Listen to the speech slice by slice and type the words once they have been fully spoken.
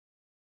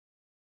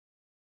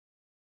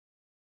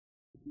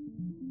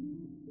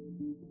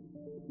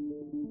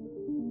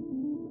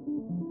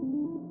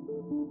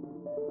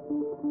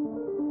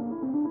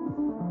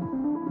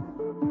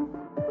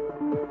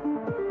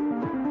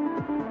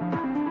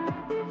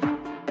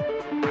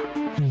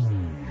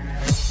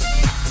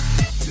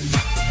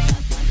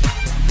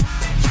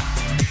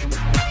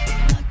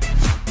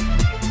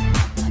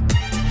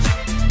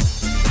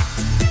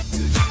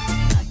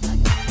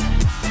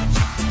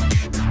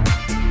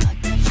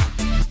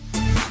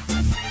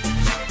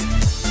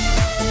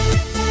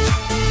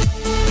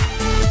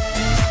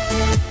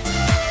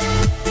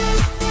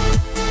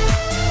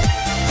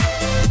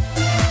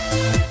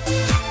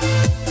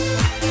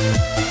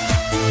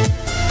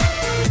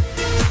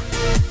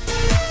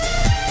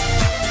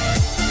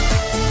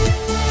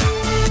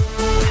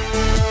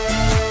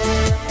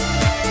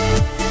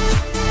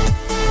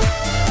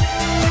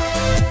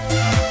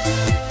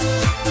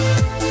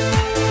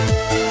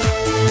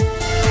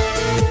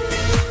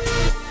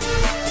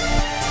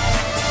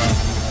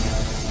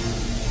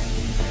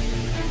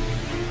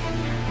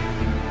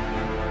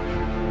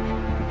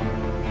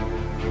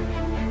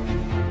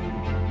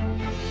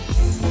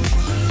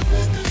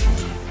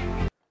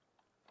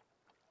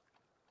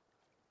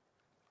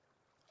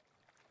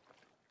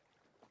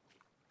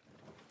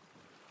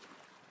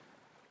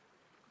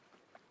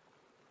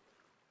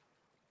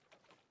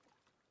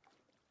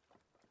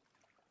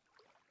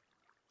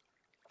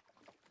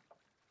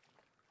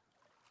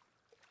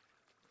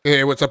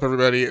Hey, what's up,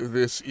 everybody?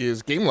 This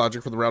is Game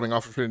Logic for the Rounding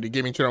Off Infinity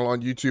Gaming channel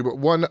on YouTube,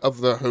 one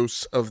of the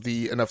hosts of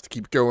the Enough to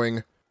Keep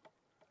Going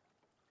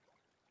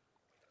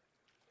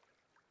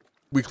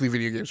weekly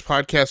video games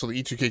podcast on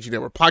the E2KG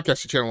Network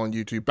podcasting channel on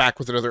YouTube, back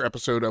with another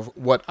episode of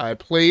What I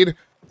Played.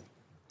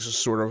 This is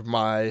sort of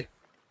my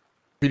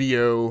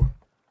video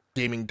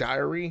gaming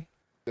diary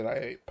that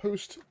I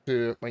post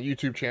to my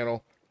YouTube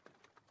channel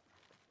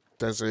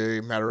as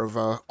a matter of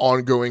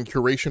ongoing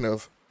curation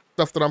of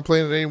stuff that I'm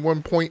playing at any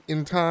one point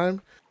in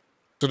time.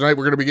 So tonight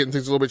we're going to be getting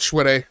things a little bit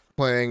sweaty,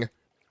 playing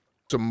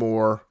some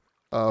more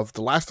of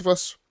The Last of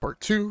Us Part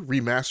 2,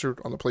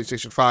 Remastered on the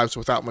PlayStation 5. So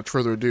without much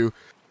further ado,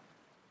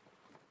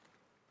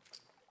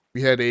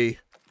 we had a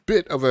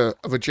bit of a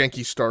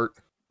janky start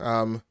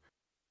for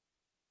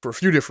a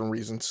few different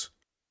reasons.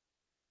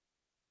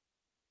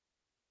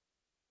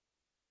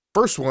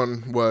 First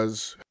one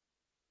was,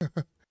 you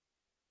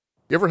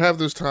ever have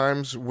those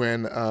times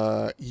when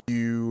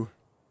you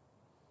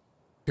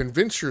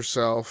convince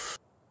yourself,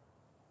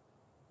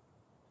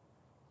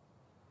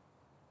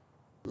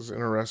 this is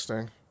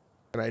interesting,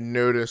 and I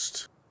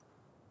noticed,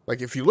 like,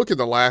 if you look at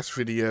the last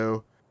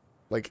video,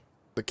 like,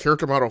 the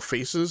character model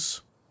faces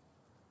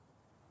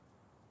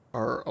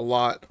are a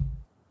lot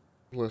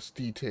less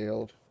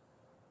detailed,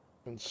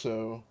 and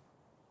so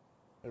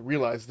I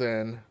realized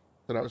then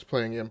that I was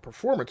playing in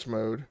performance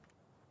mode,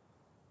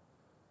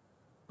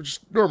 which is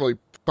normally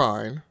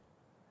fine.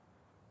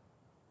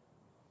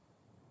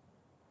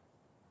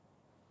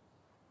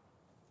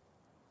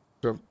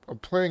 So I'm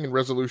playing in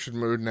resolution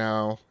mode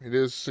now. It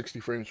is 60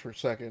 frames per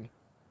second.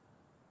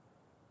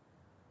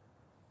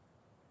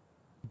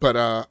 But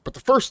the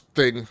first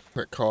thing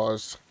that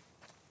caused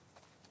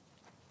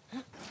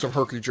some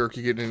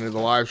herky-jerky getting into the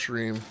live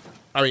stream,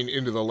 I mean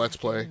into the Let's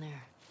Play,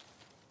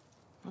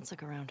 let's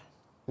look around,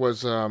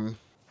 was I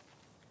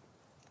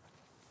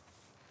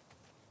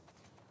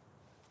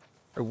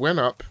went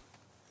up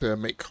to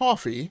make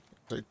coffee,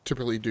 as I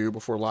typically do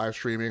before live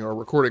streaming or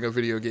recording a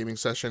video gaming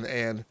session,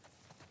 and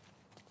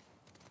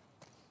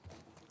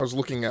I was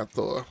looking at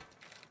the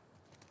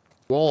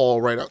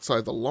wall right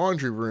outside the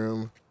laundry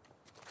room,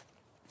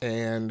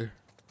 and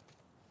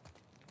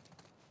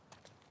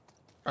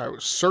I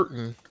was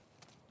certain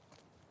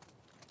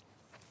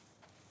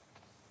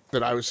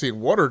that I was seeing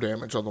water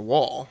damage on the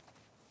wall.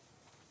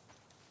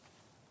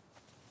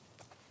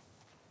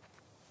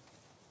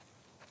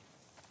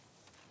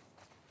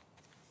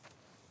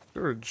 Is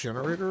there a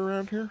generator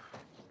around here?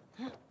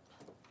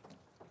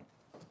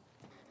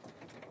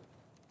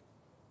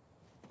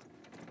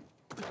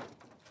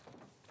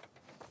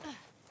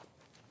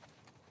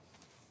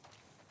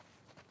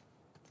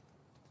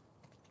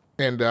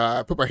 And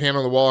I put my hand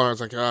on the wall and I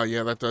was like, oh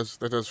yeah, that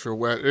does feel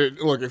wet.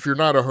 Look, if you're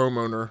not a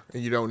homeowner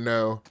and you don't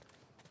know,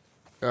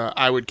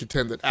 I would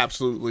contend that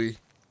absolutely,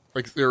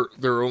 like, there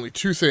are only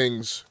two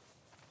things,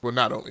 well,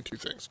 not only two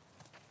things,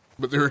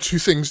 but there are two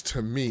things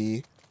to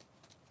me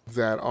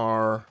that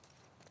are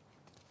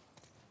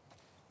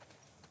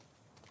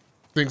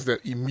things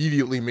that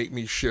immediately make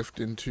me shift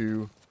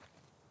into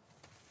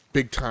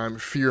big time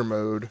fear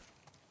mode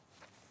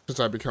since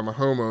I become a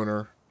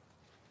homeowner.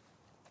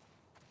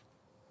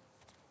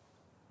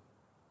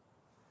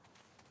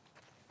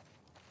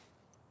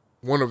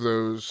 One of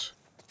those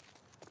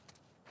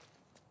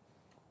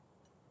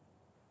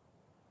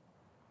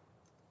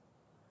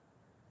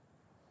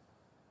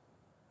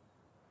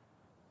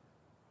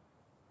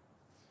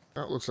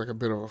that looks like a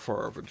bit of a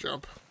far of a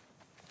jump.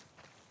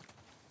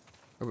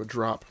 Of a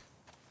drop.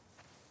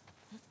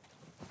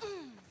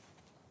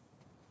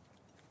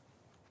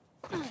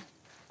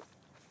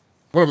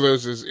 One of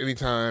those is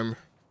anytime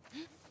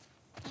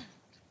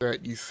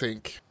that you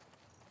think.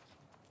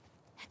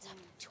 Heads up.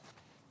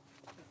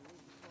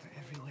 They're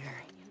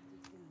everywhere.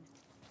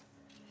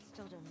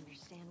 Still don't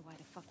understand why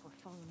the fuck we're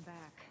falling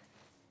back.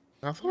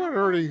 I thought I'd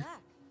already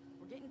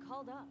We're getting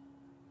called up.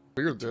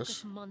 cleared It took this.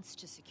 us months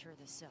to secure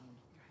this zone.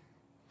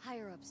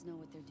 Higher ups know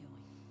what they're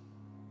doing.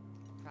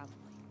 Probably.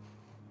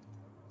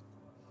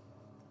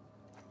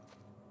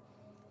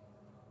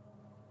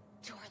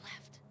 To our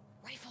left.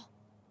 Rifle.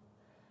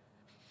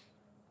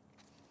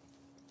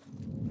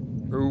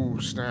 Oh,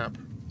 snap.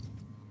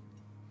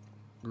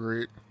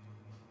 Great.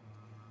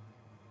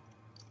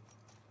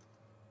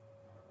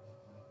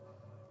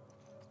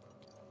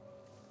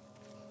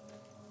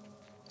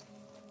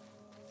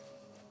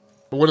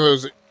 One of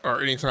those are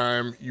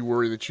anytime you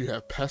worry that you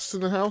have pests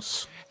in the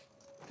house.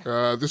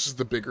 This is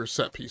the bigger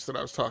set piece that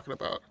I was talking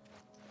about.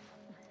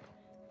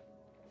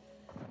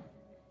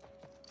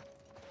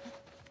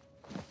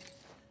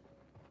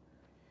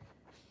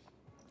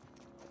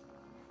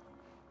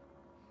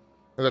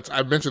 And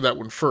I mentioned that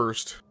one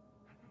first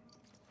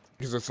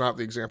because that's not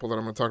the example that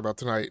I'm going to talk about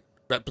tonight.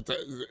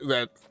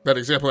 That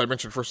example I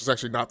mentioned first is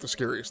actually not the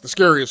scariest. The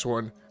scariest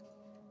one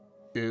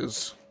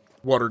is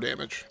water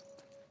damage.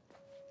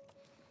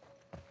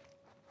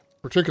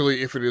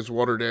 Particularly if it is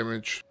water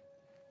damage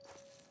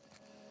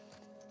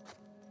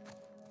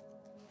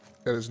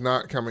that is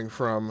not coming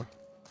from...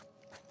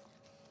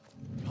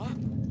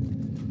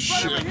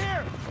 Shit.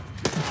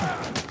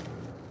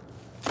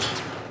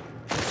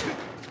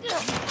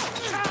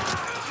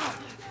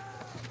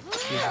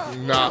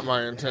 Not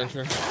my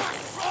intention.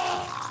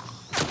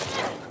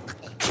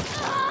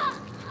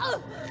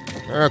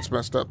 That's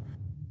messed up.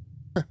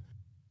 But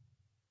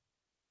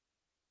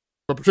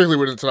particularly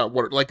when it's not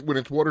water, like when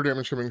it's water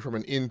damage coming from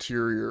an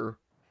interior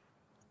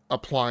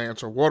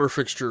appliance or water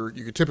fixture,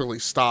 you could typically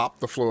stop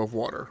the flow of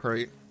water,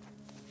 right?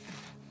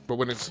 But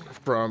when it's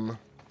from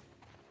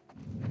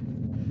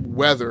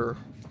weather,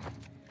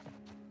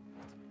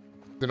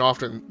 then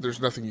often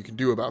there's nothing you can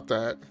do about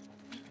that.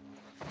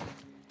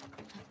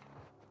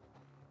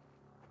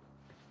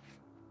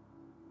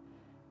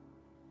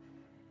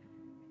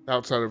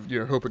 Outside of,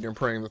 hoping and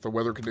praying that the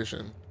weather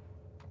condition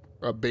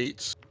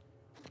abates.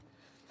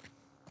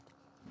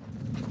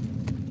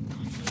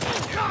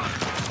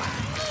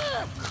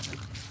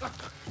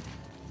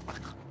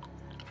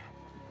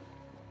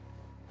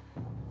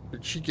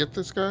 Did she get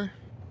this guy?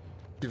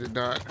 She did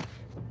not.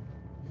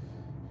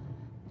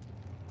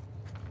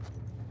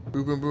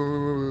 Boom, boom, boom,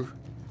 boom, boom.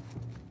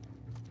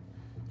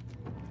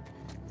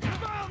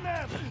 Found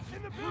them!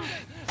 In the building!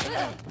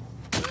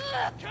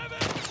 Kevin!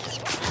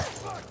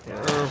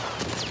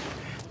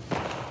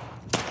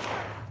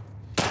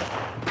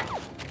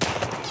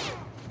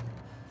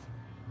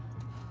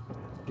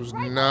 Was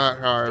not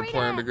how I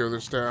planned to go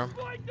this down.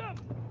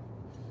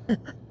 I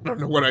don't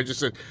know what I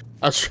just said.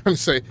 I was trying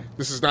to say,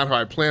 this is not how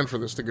I planned for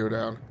this to go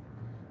down.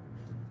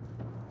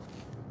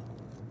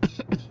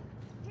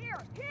 Here!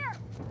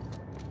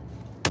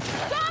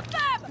 Stop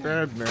them!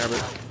 Bad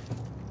nabbit.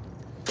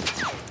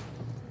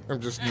 I'm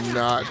just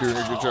not doing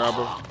a good job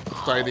of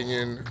fighting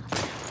in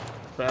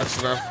fast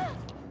enough.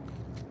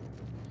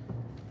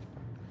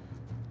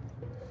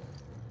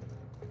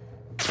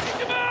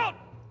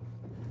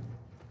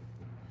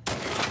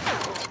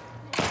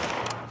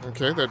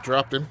 Okay, that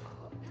dropped him.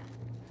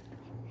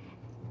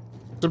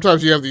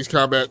 Sometimes you have these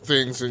combat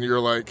things and you're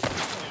like,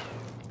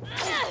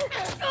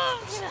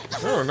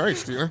 oh,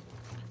 nice, Tina.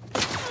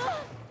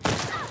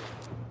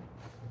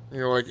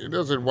 You're like, it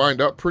doesn't wind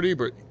up pretty,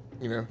 but,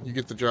 you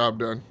get the job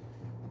done.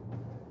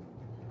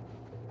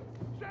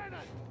 Shannon!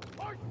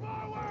 March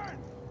forward!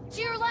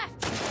 To your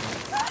left!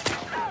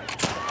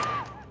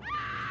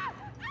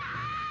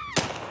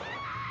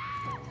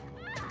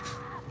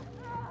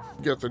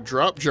 You got the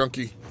drop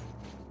junkie.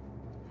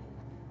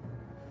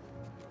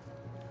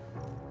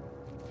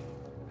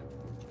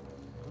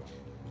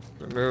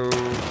 No. I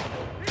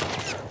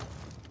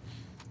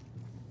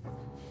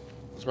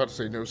was about to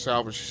say no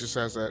salvage. She just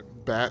has that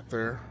bat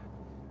there.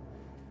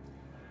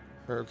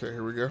 Okay,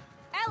 here we go.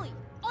 Ellie,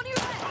 on your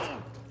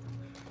left!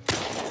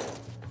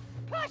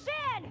 Push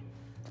in!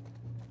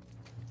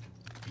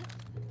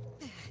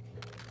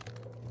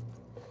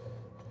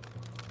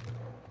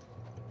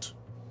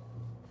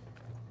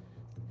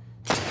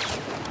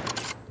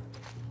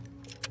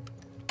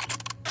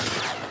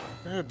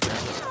 God damn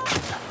it.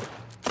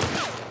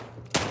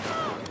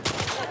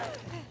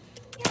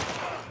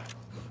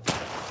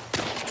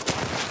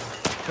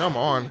 Come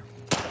on.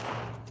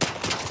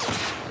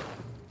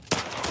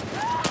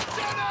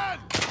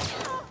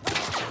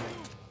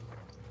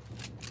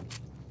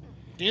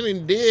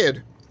 Shannon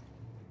dead.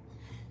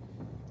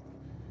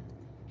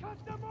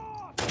 Cut them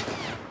off!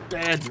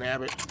 Dad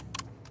nabbit.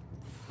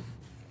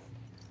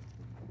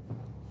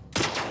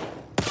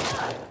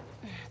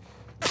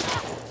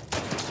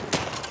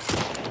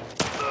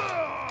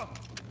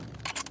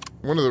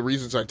 One of the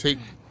reasons I take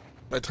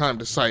my time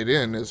to sight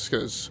in is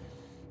because,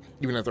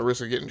 even at the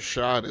risk of getting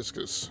shot, is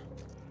because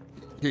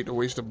you hate to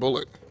waste a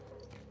bullet.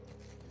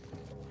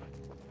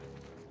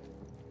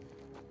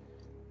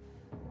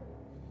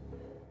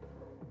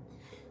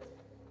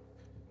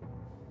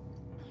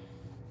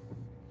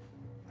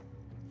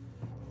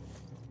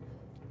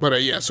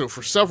 But yeah, so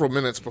for several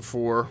minutes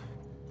before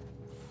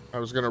I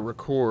was going to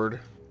record,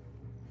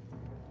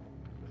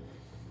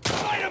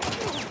 I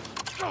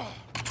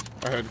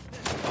had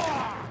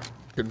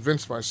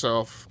convinced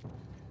myself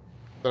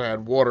that I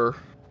had water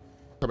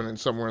coming in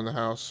somewhere in the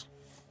house.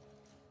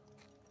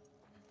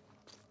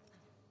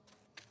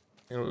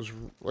 And it was,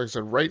 like I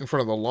said, right in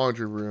front of the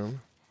laundry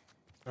room.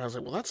 And I was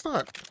like, well, that's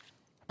not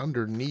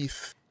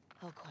underneath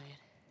All quiet.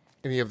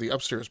 any of the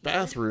upstairs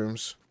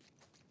bathrooms.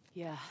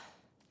 Yeah.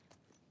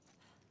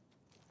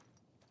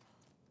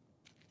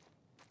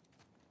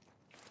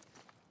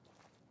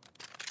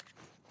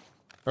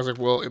 I was like,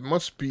 well, it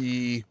must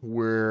be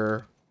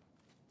where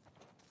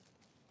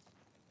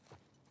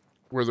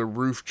the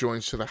roof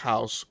joins to the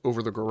house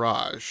over the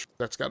garage.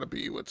 That's got to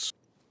be what's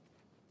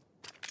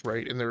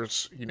right. And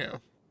there's, you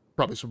know,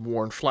 probably some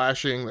worn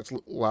flashing that's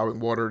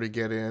allowing water to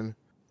get in.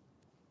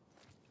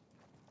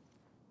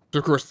 So,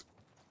 of course,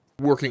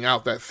 working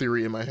out that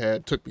theory in my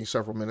head took me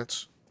several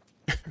minutes.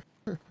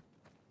 But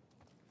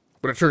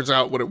it turns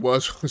out what it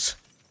was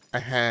I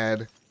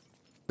had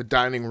the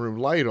dining room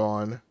light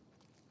on.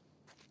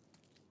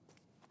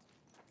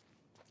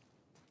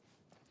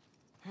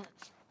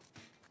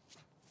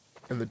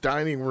 And the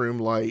dining room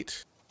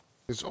light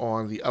is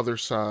on the other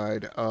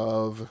side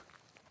of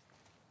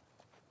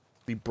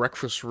the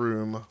breakfast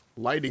room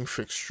lighting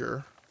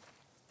fixture,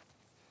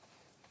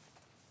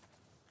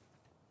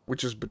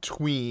 which is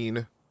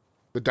between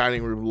the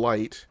dining room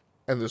light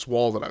and this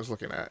wall that I was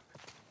looking at.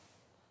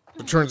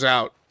 It turns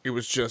out it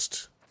was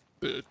just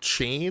the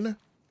chain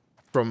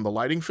from the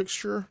lighting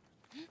fixture,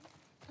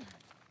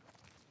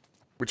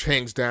 which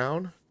hangs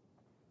down,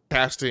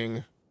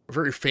 casting a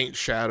very faint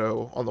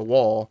shadow on the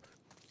wall.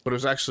 But it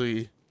was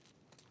actually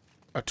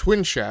a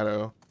twin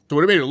shadow. So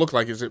what it made it look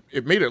like is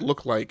it made it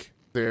look like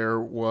there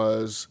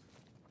was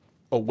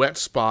a wet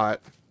spot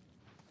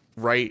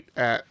right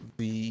at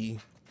the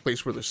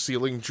place where the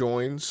ceiling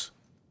joins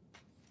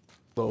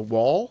the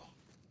wall.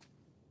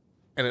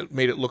 And it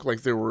made it look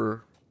like there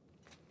were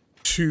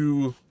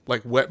two,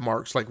 like, wet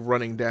marks, like,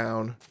 running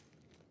down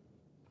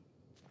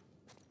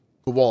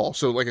the wall.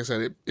 So, like I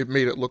said, it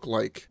made it look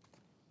like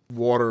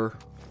water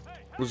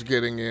was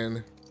getting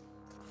in.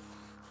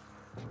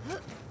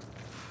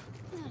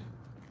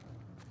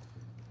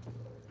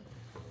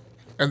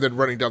 And then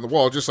running down the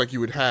wall, just like you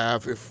would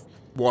have if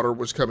water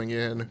was coming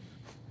in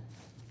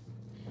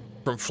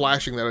from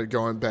flashing that had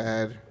gone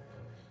bad,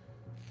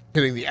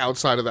 hitting the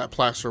outside of that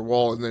plaster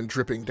wall and then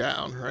dripping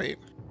down, right?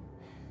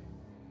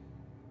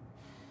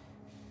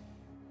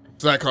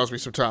 So that caused me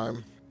some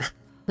time.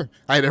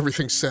 I had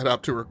everything set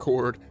up to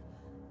record.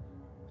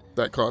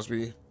 That caused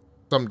me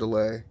some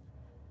delay.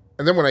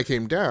 And then when I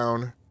came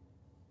down,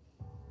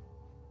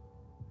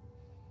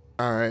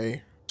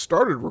 I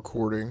started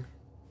recording.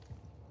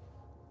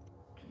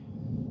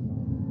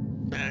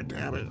 Ah,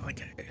 damn it.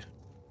 Okay.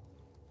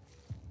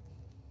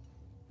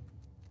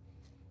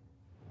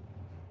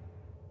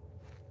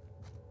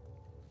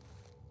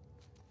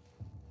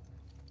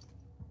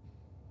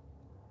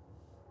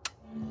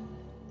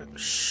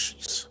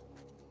 Jeez.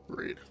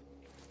 Great.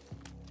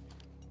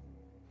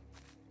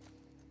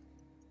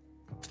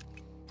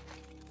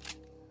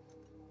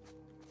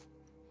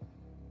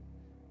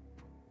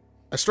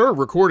 I started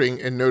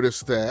recording and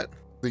noticed that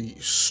the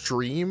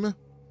stream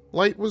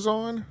light was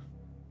on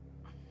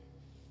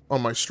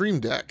my stream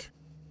deck,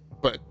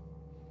 but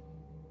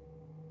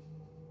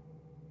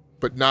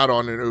not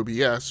on an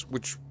OBS,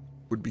 which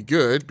would be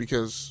good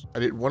because I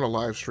didn't want to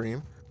live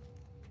stream.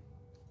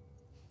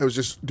 I was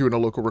just doing a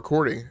local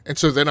recording. And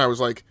so then I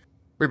was like,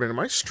 wait a minute, am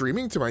I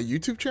streaming to my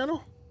YouTube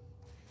channel?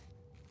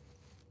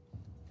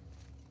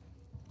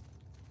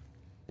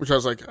 Which I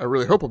was like, I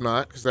really hope I'm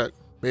not, because that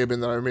may have been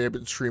that I may have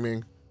been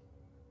streaming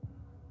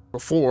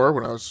before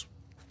when I was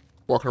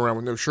walking around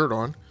with no shirt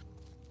on.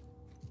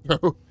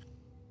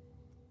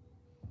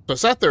 So I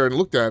sat there and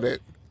looked at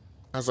it.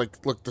 I was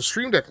like, look, the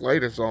stream deck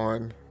light is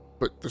on,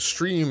 but the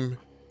stream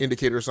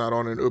indicator's not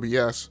on in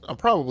OBS. I'm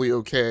probably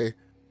okay.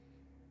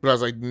 But I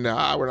was like,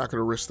 nah, we're not going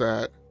to risk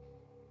that.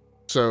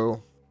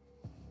 So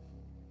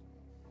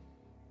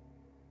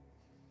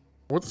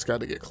I want this guy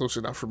to get close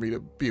enough for me to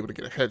be able to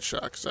get a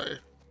headshot, because I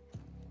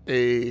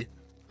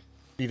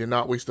need to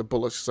not waste the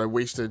bullets, because I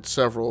wasted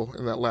several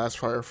in that last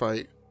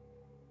firefight.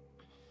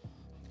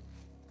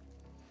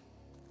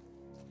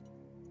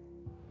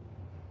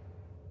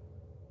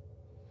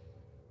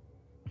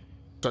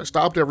 So I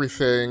stopped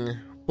everything,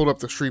 pulled up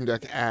the Stream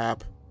Deck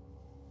app,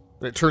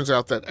 and it turns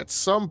out that at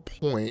some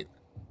point,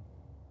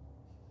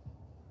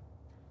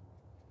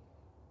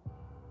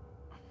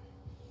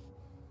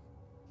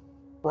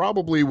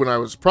 probably when I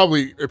was, it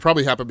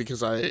probably happened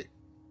because I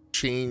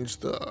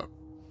changed the,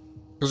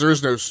 because there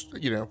is no,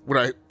 you know,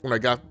 when I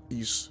got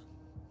these,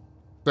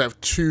 I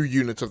have 2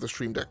 units of the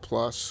Stream Deck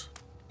Plus.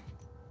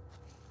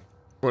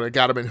 When I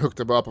got them and hooked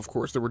them up, of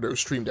course, there were no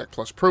Stream Deck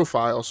Plus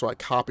profiles, so I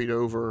copied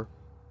over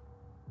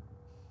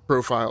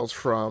profiles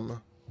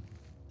from,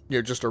 you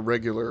know, just a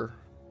regular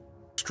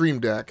Stream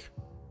Deck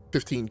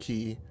 15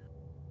 key.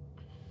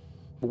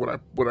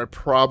 But what I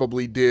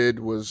probably did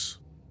was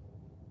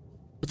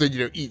But then, you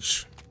know,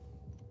 each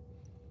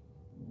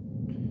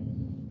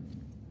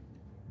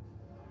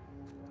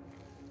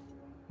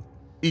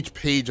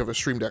page of a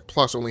Stream Deck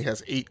Plus only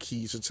has 8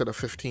 keys instead of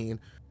 15.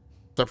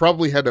 So I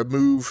probably had to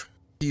move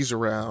keys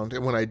around,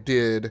 and when I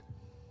did,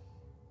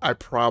 I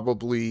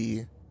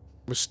probably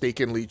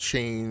mistakenly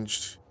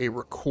changed a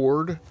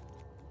record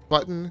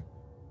button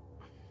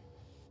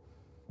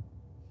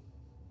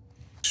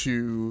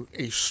to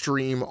a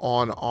stream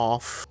on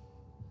off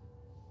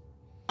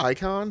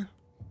icon.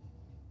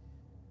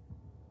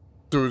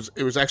 So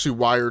it was actually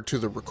wired to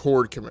the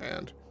record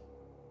command.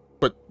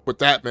 But what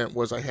that meant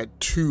was I had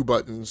 2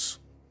 buttons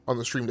on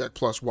the Stream Deck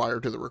Plus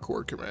wired to the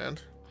record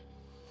command.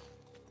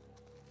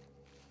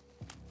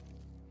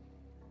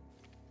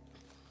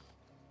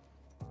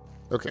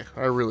 Okay,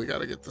 I really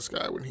gotta get this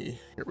guy when he...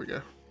 Here we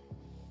go.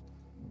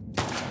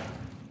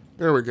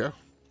 There we go.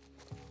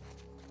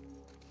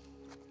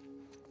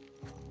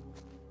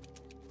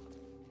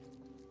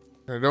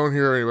 I don't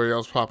hear anybody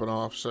else popping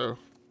off, so...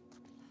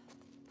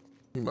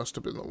 He must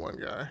have been the one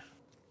guy.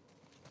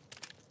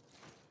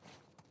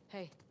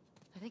 Hey,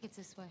 I think it's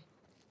this way.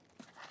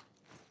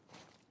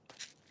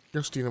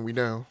 Yes, Dina, we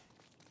know.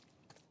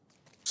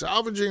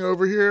 Salvaging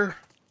over here.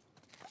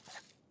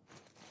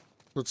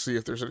 Let's see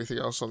if there's anything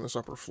else on this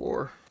upper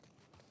floor.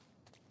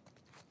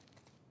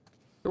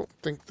 Don't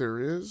think there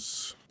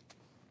is.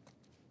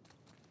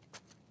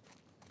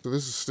 So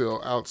this is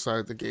still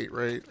outside the gate,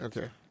 right?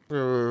 Okay.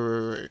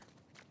 Wait. Is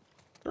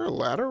there a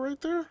ladder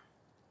right there?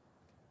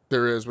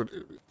 There is, but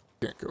it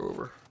can't go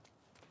over.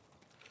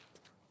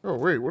 Oh,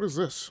 wait, what is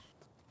this?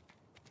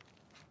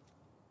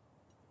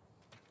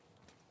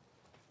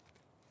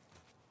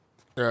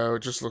 Oh,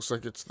 it just looks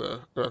like it's the...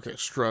 Okay,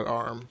 strut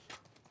arm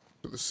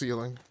to the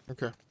ceiling.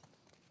 Okay.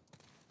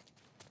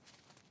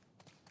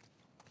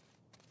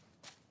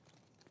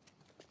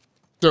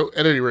 So,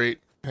 at any rate,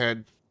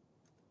 had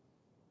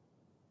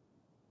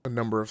a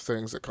number of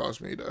things that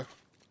caused me to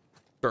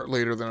start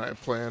later than I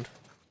had planned.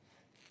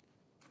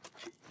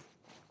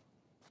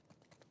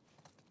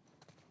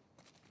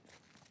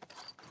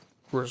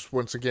 Of course,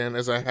 once again,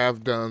 as I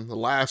have done the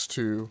last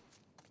 2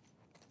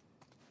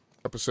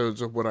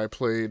 episodes of what I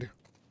played,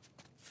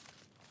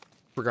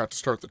 forgot to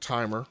start the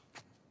timer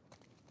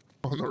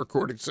on the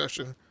recording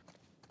session.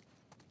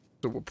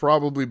 So we'll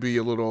probably be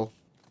a little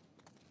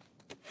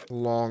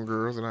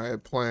longer than I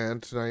had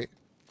planned tonight.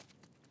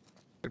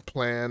 I had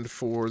planned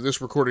for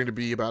this recording to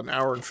be about 1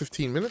 hour and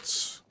 15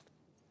 minutes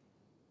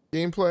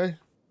gameplay.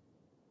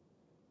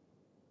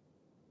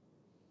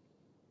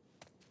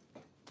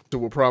 So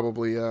we'll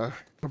probably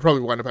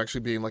wind up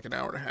actually being like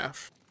 1.5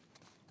 hours.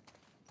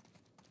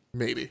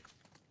 Maybe.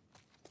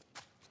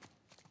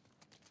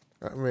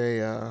 I may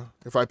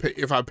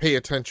if I pay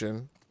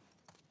attention,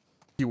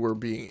 keyword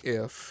being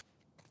if.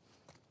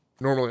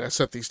 Normally I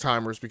set these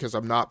timers because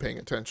I'm not paying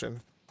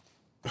attention.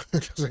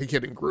 Because I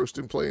get engrossed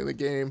in playing the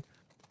game.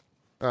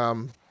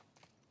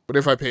 But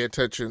if I pay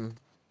attention,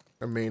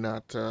 I may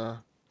not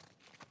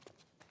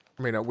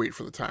wait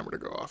for the timer to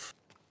go off.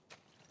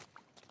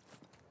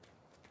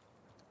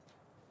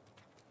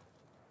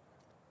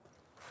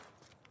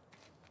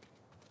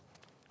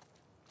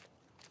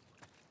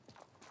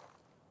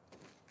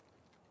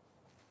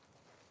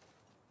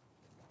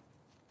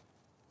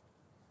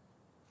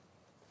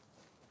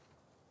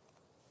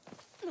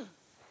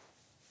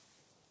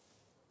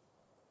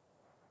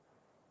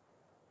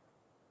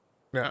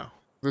 Now,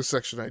 this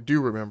section I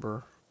do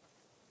remember.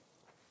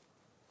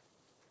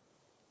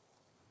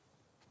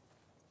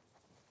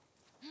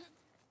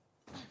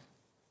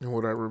 And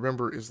what I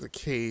remember is the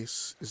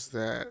case is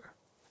that...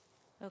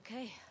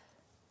 Okay.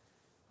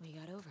 We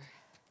got over.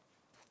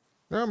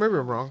 No, maybe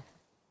I'm wrong.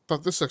 I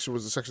thought this section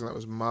was the section that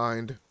was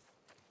mined.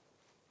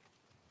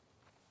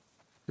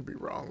 Could be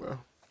wrong, though.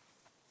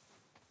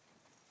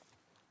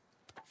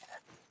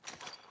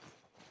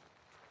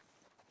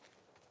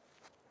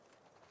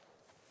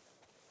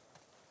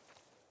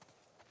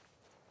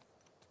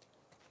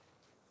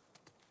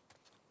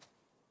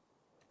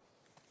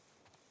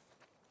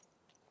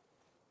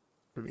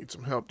 We need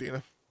some help,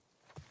 Dina.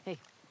 Hey,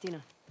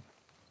 Dina.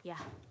 Yeah.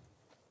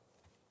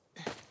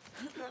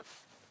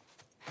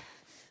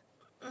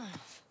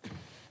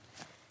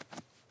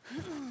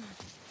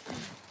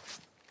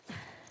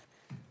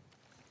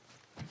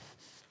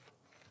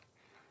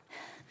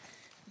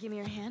 Give me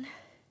your hand.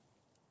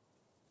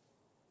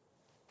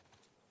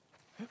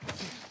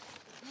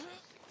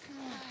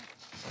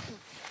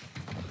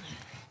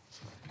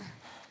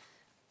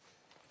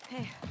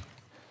 Hey,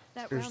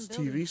 that There's round the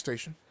building. TV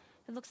station.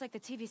 It looks like the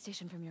TV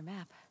station from your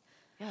map.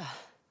 Yeah.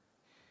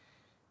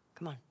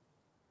 Come on.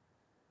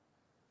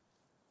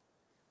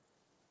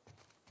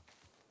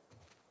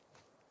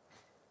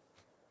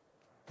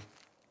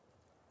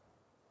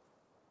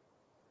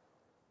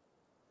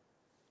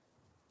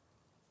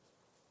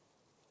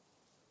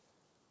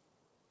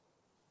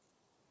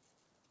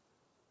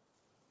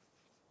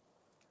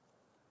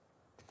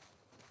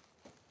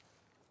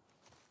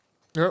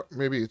 Yep,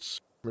 maybe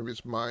it's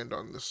mined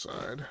on this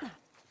side.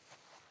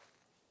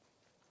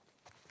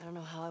 I don't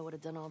know how I would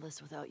have done all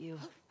this without you.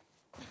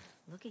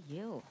 Look at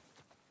you.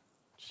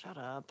 Shut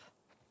up.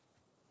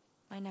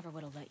 I never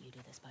would have let you do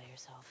this by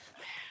yourself.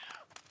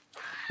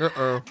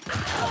 Uh-oh.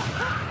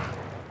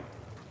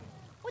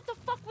 What the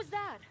fuck was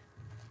that?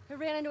 I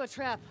ran into a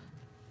trap.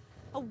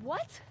 A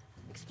what?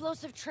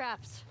 Explosive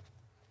traps.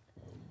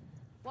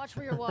 Watch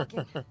where you're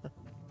walking.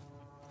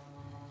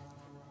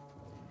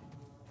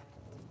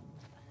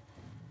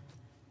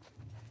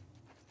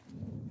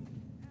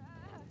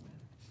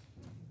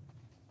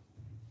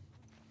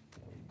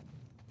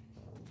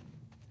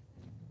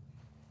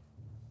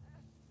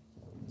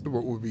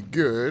 What would be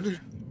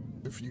good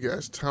if you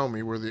guys tell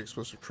me where the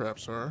explosive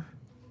traps are.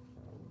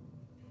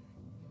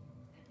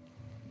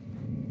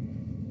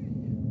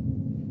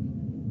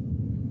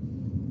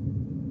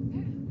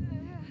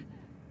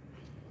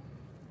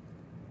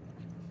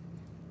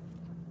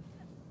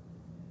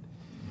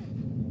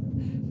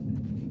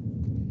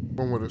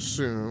 One would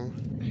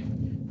assume.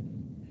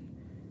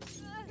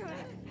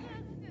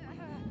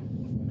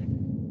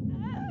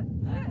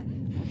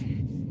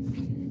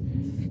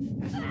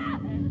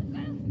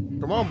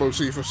 Come on,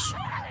 Bocephus.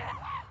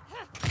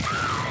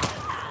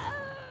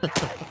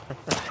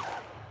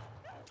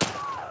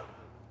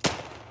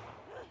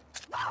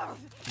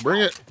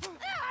 Bring it.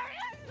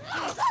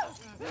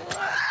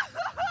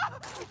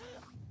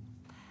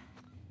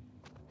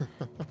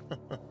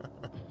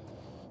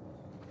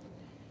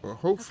 Well,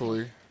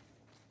 hopefully.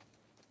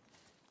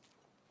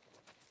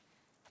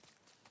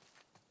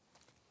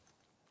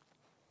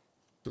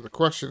 So the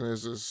question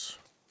is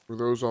were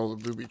those all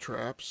the booby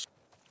traps?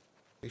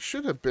 They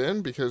should have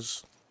been,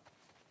 because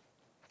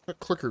that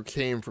clicker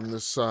came from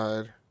this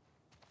side.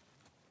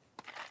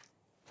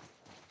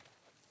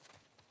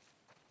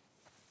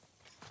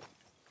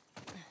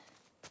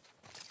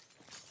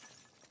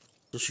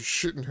 So she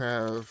shouldn't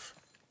have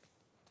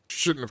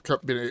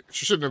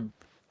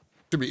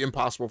to be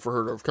impossible for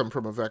her to have come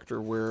from a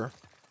vector where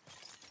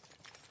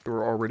there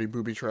were already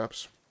booby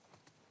traps.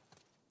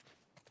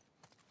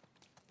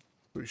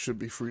 We should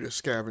be free to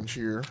scavenge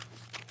here.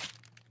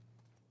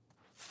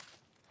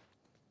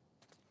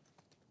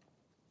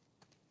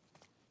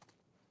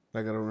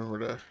 I gotta remember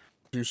to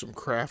do some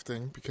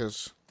crafting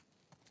because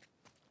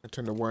I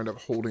tend to wind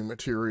up holding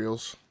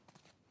materials,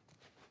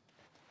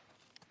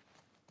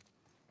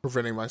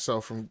 preventing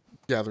myself from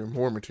gathering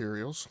more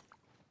materials.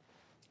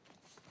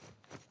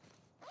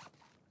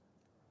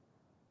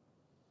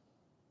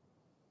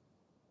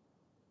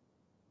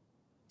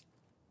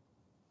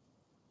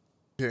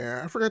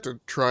 Yeah, I forgot to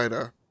try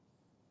to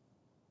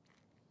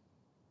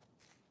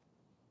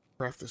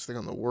craft this thing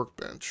on the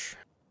workbench.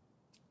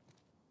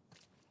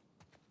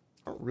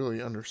 I don't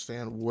really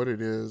understand what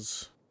it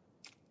is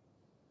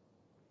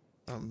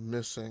I'm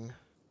missing.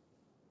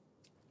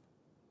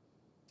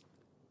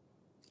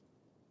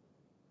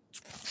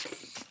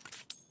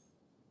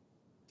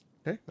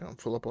 Okay, now I'm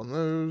full up on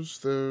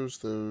those, and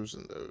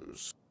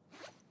those.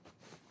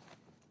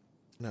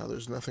 Now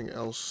there's nothing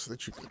else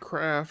that you can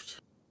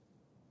craft.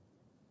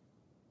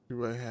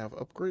 Do I have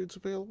upgrades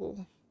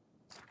available?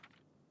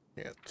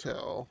 Can't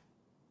tell.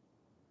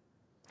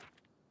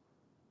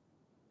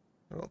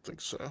 I don't think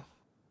so.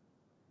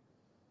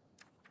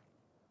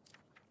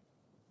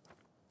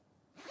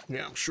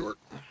 Yeah, I'm short.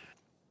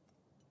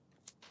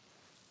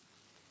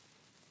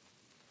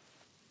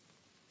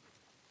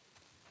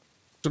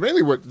 So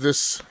mainly what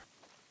these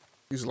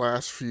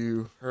last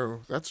few...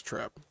 Oh, that's a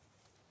trap.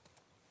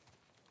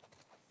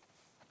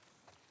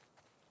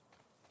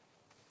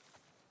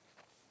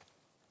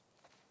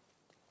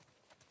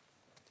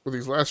 Well,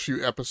 these last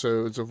few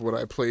episodes of what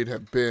I played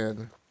have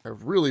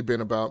really been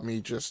about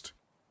me just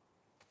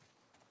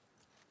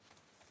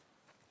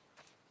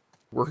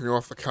working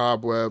off the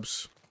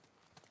cobwebs,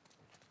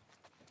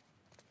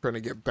 trying to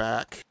get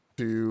back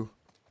to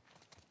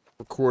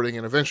recording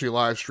and eventually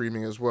live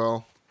streaming as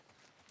well.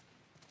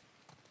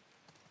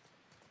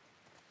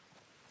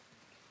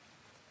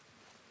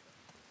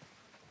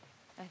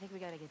 I think we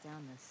gotta get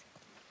down this.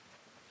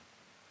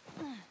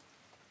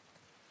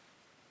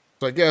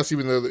 So I guess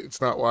even though it's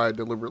not why I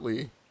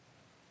deliberately...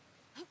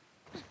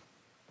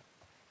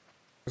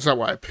 It's not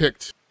why I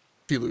picked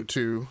Diablo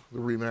 2, the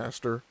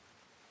remaster.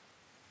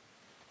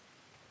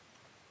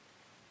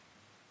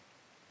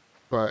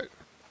 But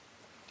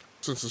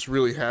since this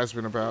really has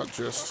been about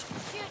just...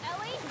 Shoot,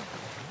 Ellie!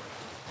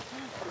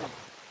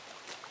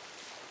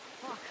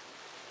 Fuck.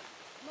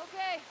 I'm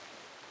okay.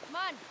 Come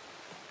on.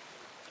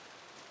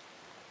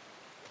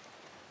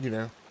 You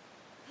know,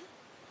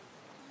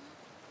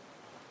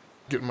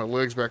 getting my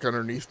legs back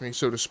underneath me,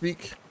 so to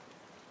speak.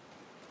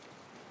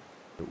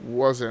 It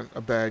wasn't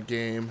a bad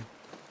game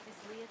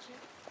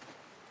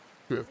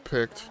to have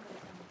picked.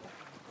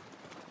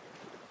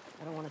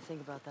 I don't want to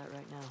think about that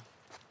right now.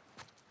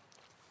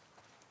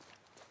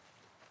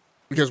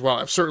 Because while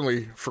I've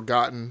certainly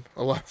forgotten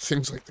a lot of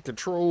things like the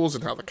controls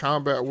and how the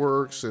combat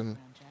works and...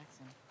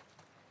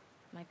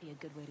 Might be a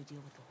good way to deal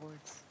with the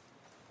hordes.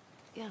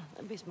 Yeah,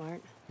 that'd be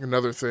smart. and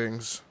other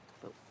things.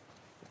 But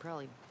we'd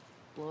probably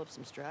blow up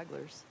some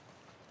stragglers.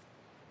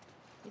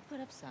 We put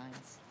up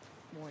signs,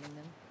 warning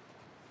them.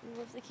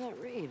 What if they can't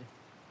read?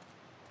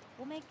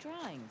 We'll make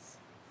drawings.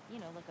 You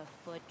know, like a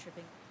foot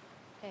tripping.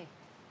 Hey,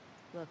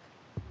 look.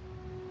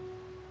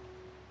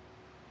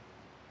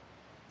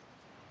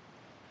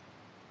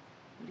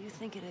 What do you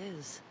think it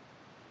is?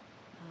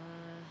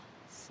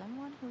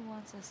 Someone who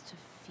wants us to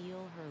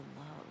feel her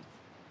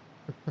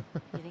love.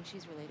 You think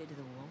she's related to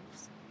the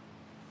wolves?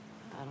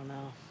 I don't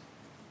know.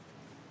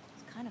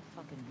 It's kind of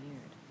fucking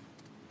weird.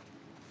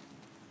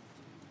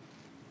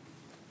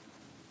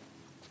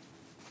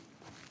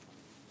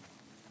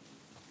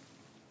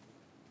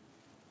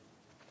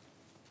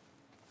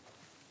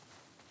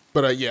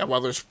 But yeah,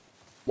 while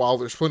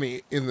there's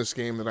plenty in this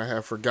game that I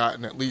have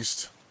forgotten, at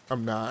least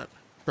I'm not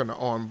kind of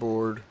on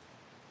board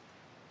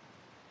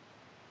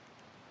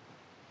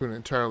to an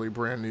entirely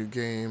brand new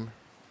game.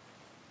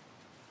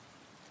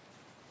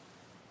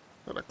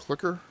 Is that a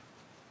clicker?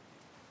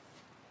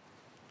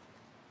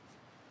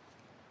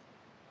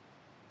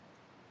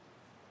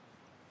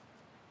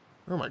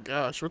 Oh my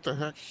gosh, what the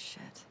heck?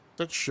 Shit. Is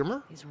that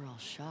Shimmer? These were all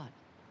shot.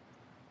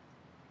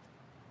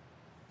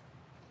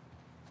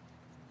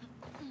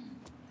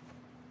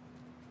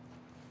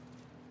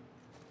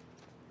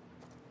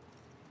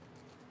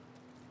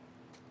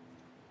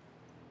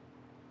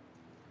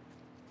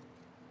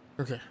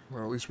 Okay,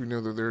 well, at least we know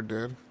that they're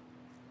dead.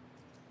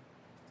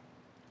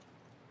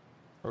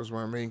 That was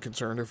my main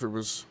concern. If it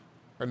was...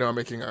 I know I'm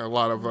making a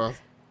lot of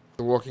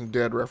The Walking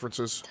Dead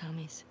references.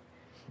 Tommy's.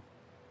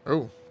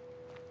 Oh.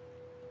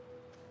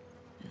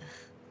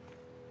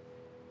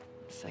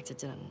 Infected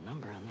did a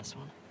number on this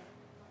one.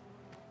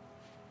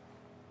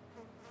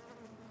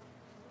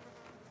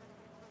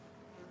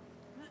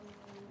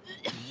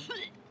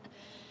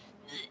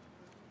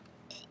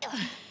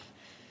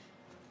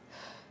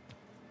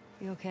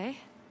 You okay?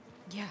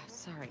 Yeah,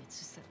 sorry. It's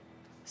just that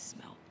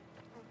smell.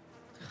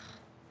 All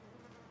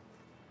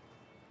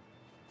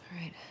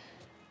right.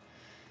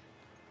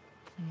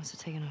 I must have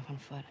taken off on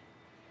foot.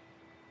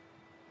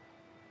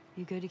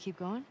 You good to keep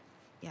going?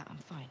 Yeah, I'm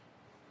fine.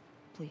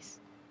 Please.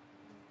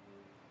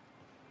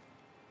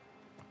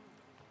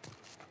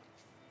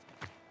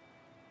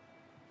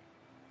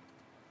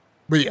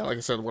 But yeah, like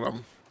I said, what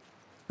I'm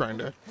trying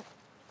to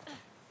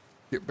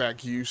get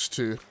back used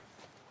to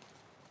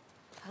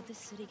How'd this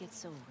city get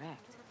so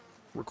wrecked?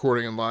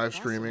 recording and live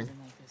Boston streaming.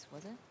 wasn't like this,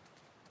 was it?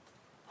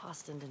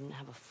 Boston didn't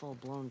have a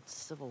full-blown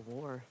civil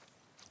war.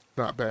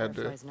 Not bad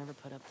to Fireflies never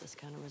put up this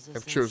kind of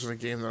resistance. have chosen a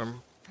game that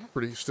I'm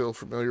pretty still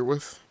familiar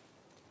with.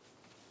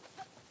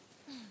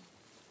 You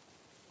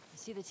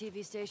see the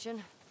TV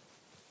station?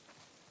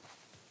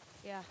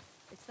 Yeah,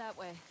 it's that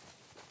way.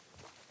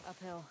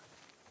 Uphill.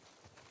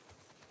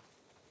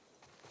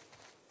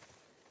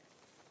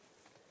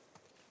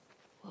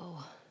 Whoa.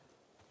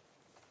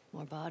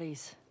 More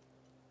bodies.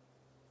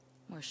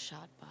 More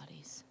shot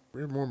bodies.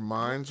 We have more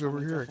mines over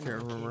here? I can't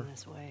Definitely remember. came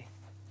this way.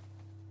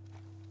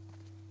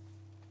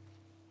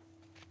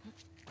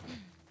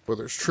 Well,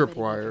 there's Somebody make it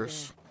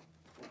tripwires.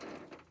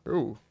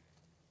 Oh.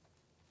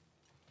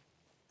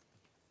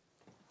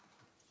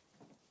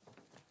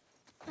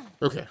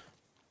 Okay.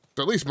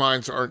 So at least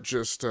mines aren't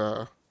just,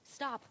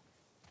 Stop.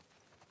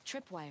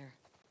 Tripwire.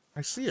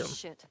 I see them.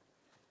 Shit.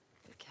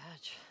 Good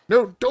catch.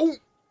 No, don't!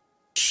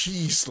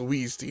 Jeez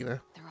Louise,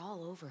 Dina. They're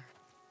all over.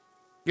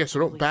 Yeah, so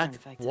don't Probably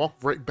infected. walk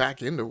right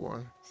back into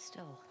one.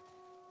 Still.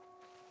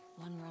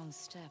 One wrong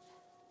step.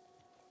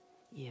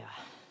 Yeah.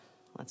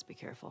 Let's be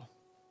careful.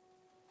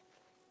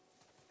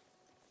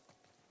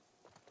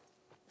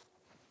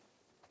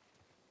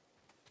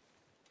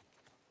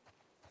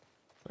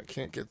 I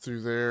can't get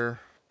through there.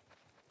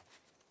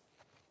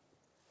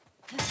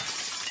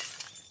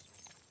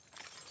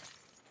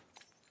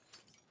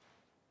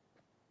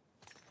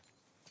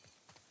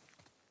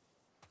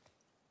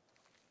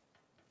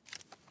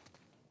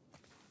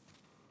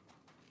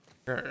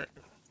 Alright.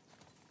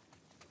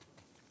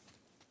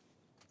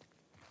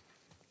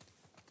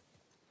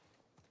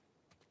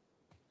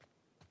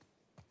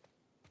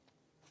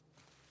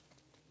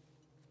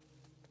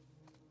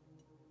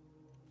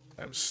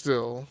 I'm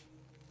still,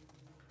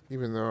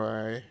 even though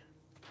I,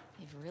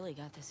 They've really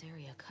got this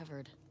area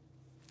covered.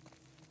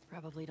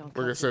 Probably don't.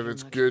 like I cut said, through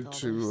it's much good with all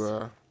to,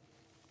 this.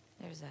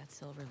 There's that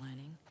silver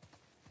lining.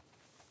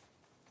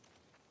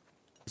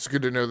 it's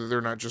good to know that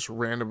they're not just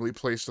randomly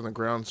placed on the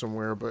ground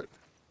somewhere, but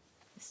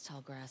This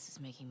tall grass is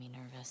making me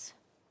nervous.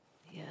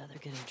 Yeah, they're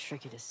getting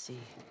tricky to see.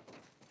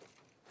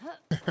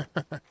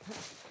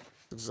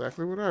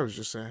 exactly what I was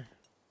just saying.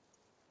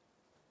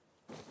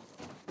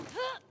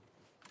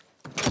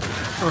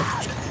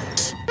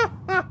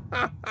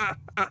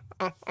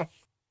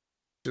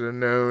 Should have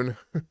known.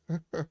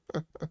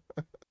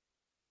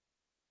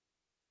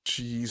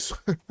 Jeez.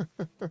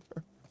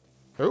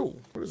 Oh,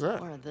 what is that?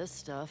 More of this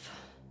stuff.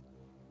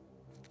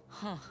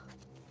 Huh.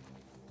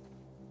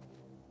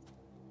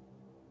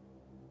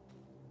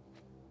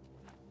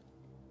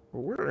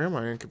 Well, where am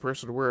I in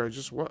comparison to where I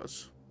just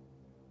was?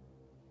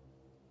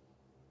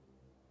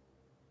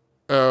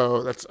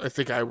 Oh, that's, I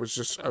think I was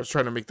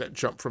trying to make that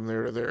jump from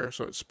there to there,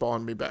 so it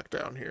spawned me back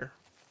down here.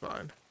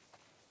 Fine.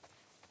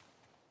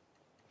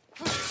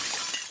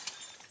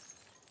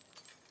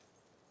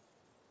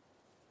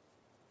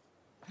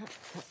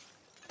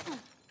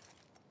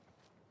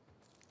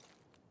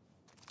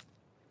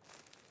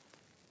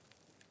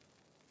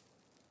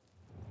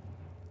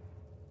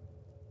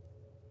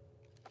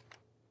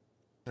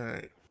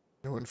 Alright.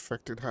 No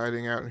infected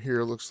hiding out in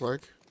here, looks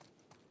like.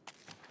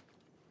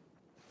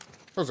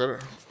 Oh, is that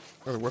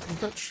another weapon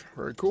fetch?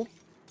 Very cool.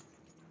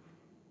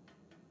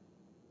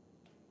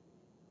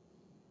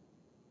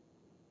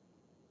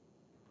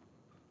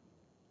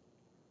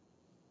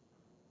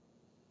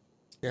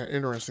 Yeah,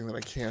 interesting that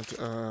I can't,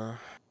 so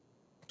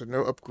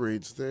no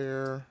upgrades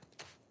there,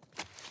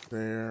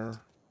 there,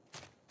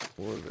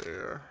 or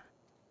there.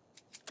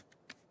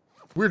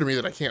 Weird to me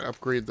that I can't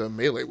upgrade the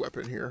melee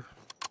weapon here.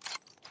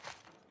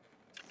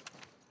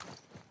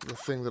 The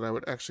thing that I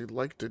would actually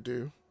like to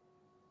do.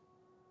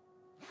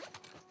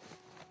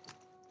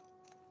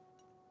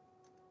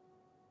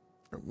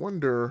 I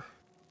wonder...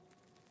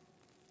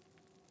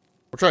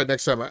 I'll try it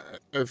next time.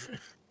 I've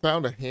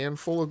found a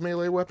handful of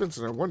melee weapons,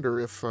 and I wonder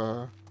if,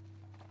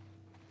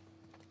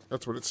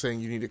 that's what it's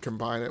saying you need to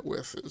combine it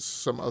with, is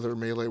some other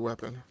melee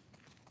weapon.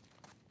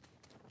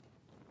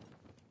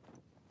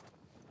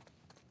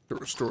 To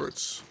restore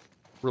its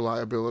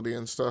reliability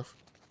and stuff.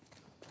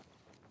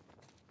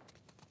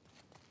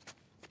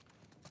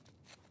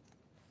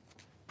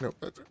 Nope,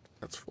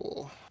 that's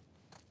full.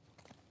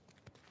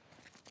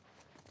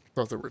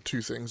 Thought there were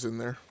two things in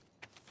there.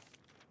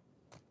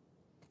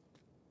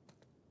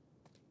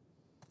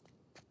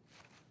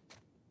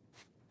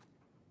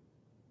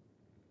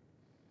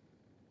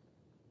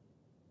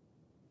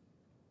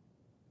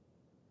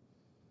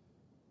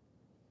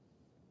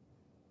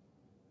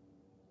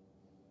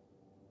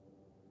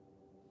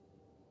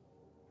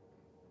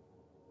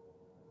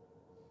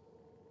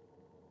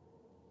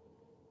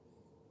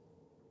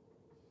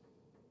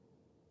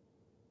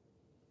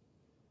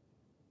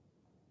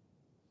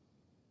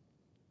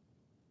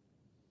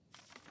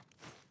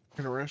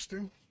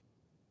 Interesting.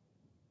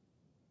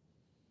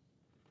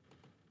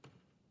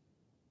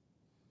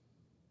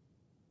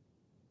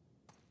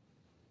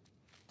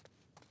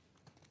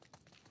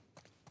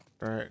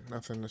 Alright,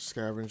 nothing to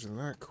scavenge in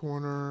that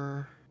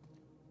corner.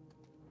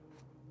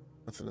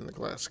 Nothing in the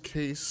glass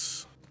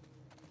case.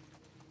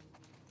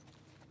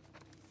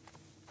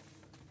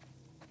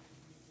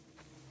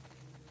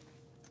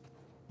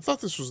 I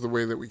thought this was the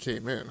way that we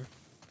came in.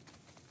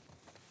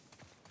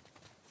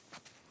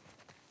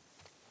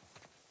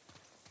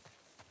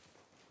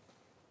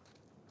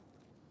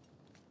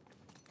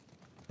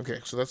 Okay,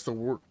 so that's the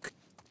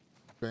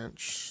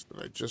workbench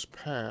that I just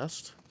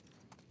passed.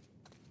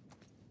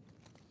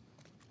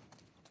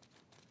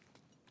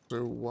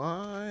 So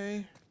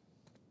why?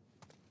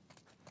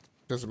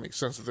 Doesn't make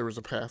sense that there was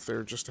a path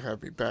there just to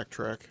have me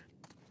backtrack.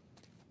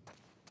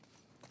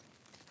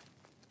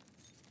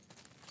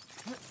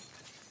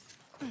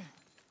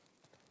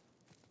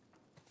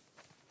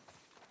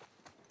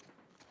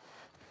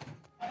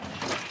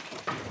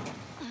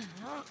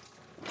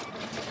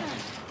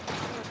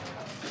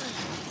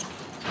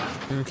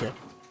 Okay.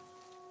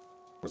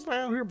 Wasn't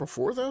I out here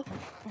before, though?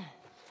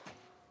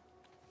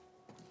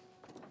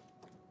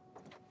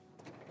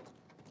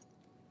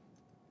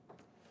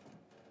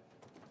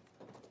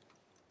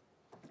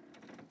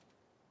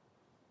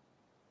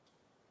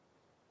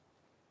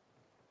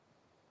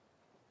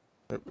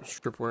 Yep,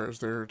 strip wires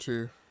there,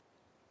 too.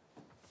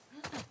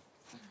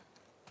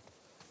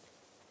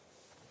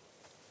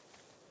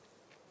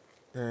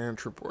 And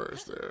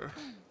tripwires there.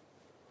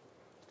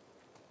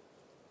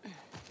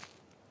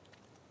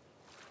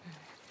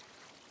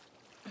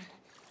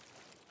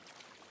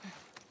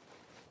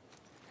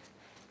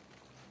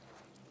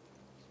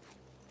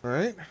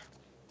 Alright.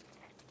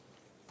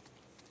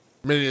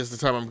 Many is the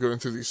time I'm going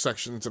through these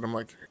sections and I'm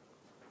like,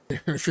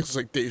 it feels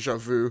like deja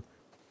vu.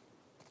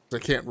 I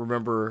can't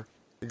remember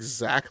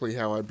exactly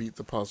how I beat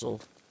the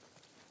puzzle.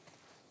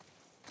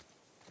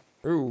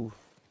 Ooh.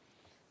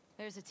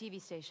 There's a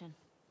TV station.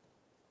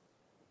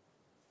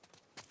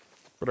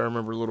 But I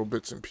remember little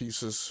bits and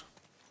pieces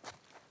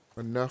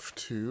enough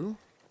to...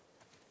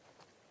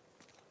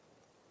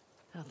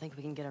 I don't think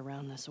we can get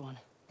around this one.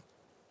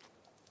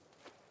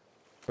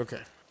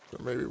 Okay. So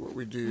maybe what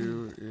we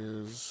do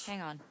is... Hang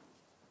on.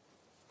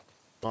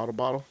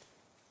 Bottle.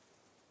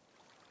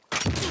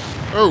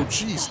 Oh,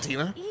 jeez,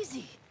 Tina.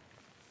 Easy.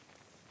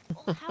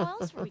 Well, how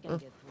else were we gonna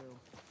get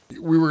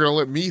through? We were going to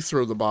let me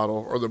throw the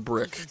bottle or the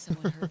brick. Think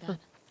someone heard that? It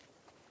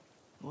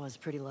was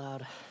pretty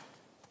loud.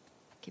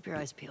 Keep your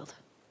eyes peeled.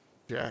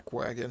 Jack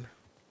wagon.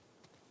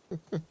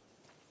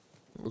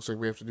 Looks like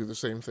we have to do the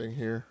same thing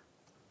here.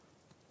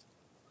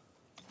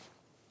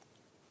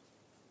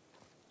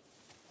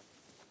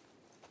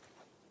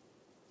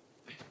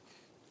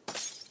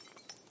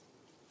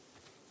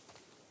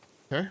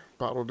 Okay,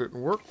 bottle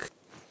didn't work.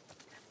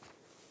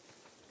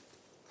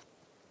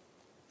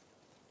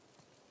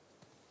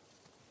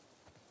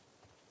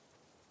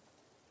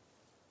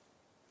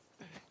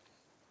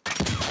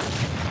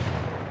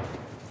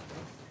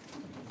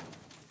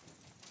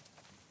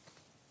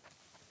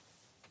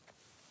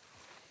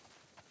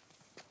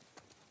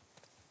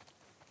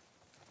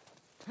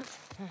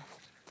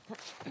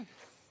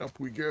 Up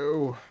we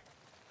go.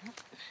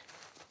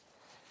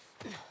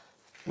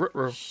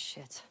 Ruh-roh.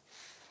 Shit.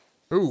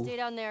 Ooh. Stay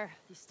down there.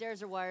 These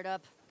stairs are wired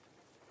up.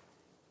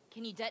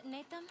 Can you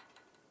detonate them?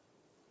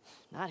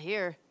 Not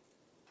here.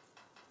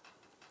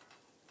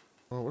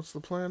 Well, what's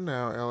the plan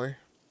now, Ellie?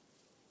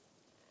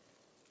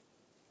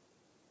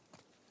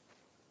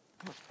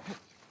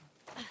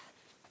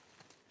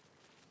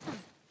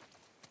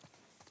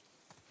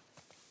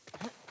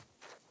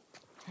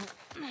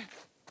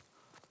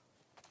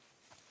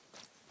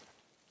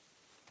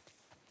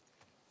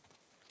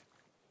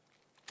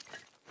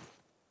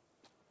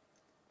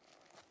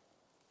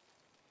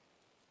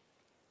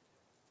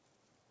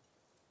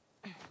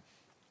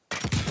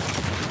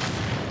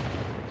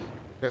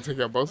 Can't take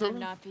out both of I'm them?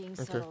 not being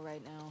subtle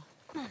right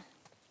now.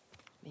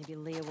 Maybe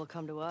Leah will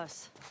come to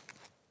us.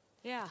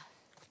 Yeah.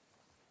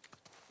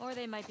 Or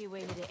they might be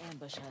waiting to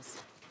ambush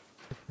us.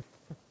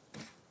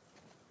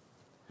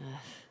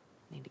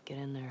 Need to get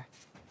in there.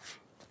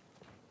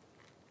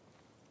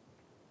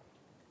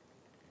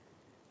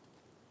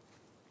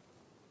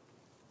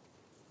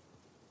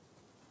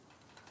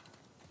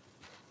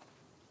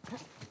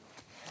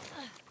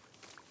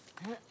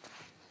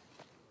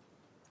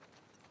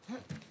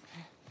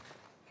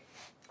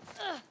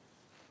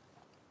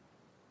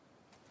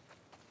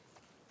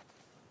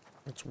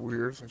 That's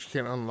weird. You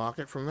can't unlock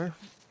it from there.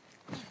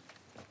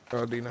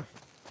 Oh, Dina.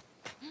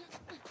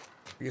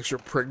 I guess your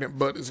pregnant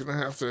butt is gonna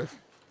have to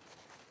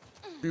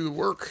do the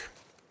work.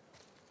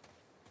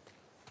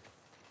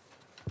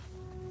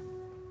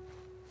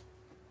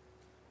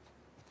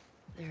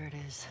 There it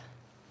is.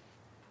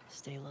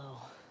 Stay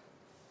low.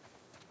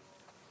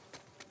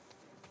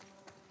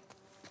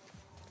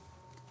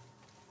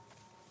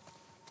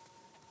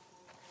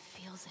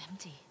 Feels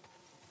empty.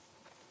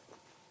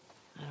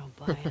 I don't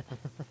buy it.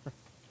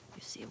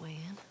 You see a way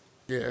in?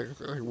 Yeah,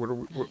 like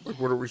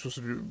what are we supposed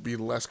to do? Be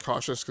less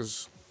cautious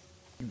because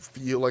you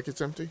feel like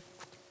it's empty?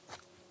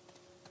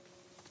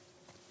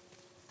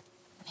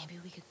 Maybe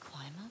we could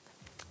climb up?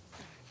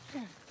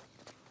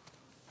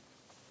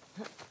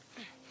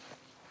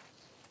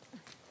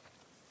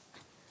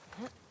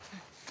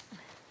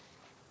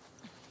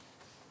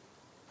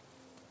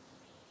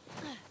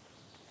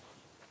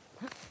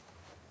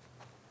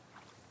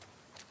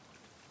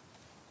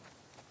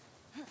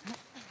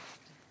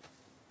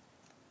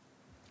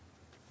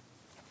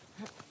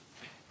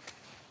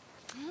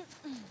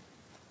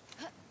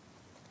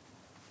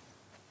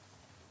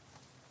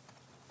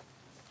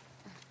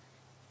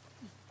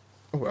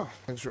 Oh well,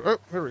 thanks for. Oh,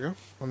 there we go.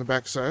 On the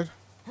back side.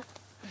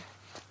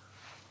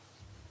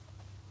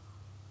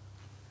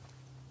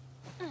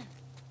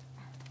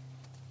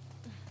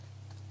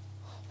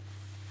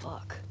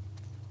 Fuck.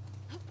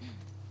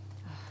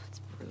 It's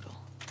brutal.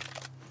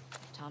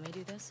 Tommy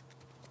do this?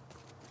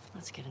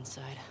 Let's get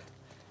inside.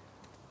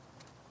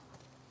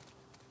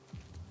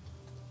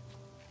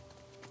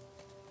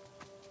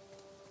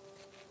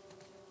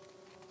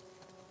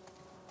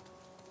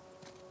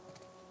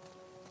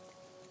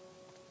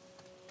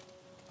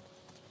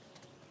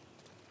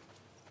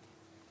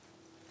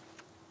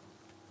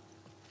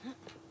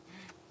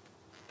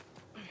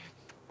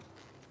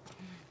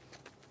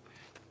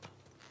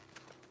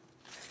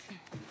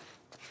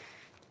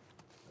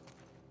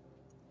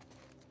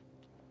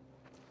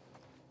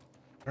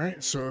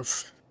 Alright, so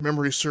if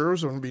memory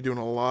serves, I'm going to be doing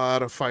a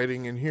lot of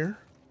fighting in here.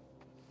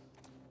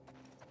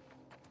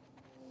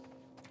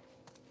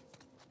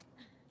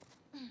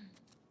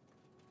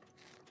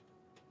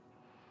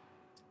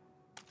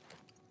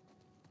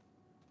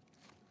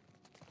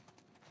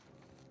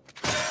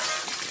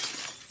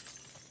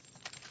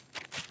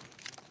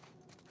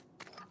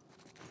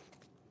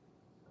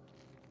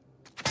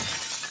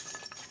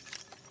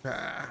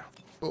 Ah,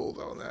 bold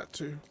on that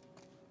too.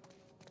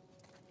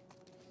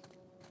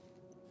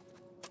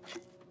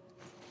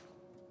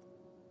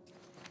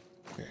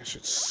 Okay, I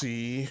should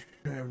see.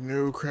 I have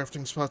no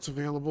crafting spots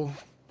available.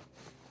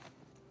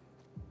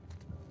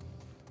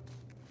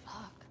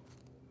 Fuck.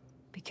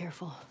 Be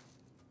careful.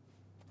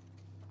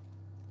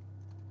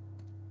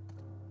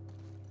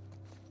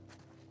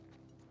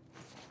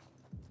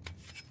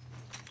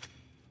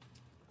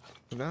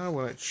 So now I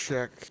want to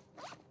check.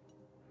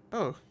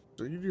 Oh,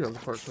 so you do have the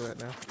parts for that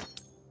now.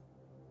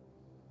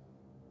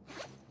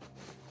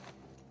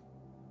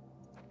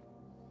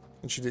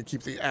 And she did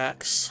keep the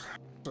axe.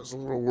 I was a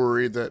little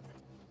worried that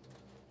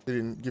they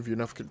didn't give you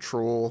enough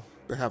control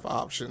to have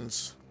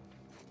options.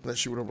 That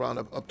she would have wound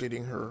up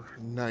updating her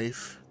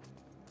knife.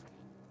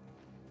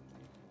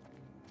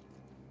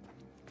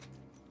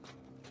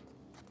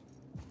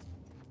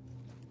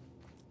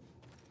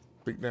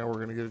 I think now we're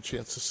going to get a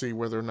chance to see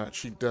whether or not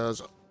she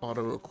does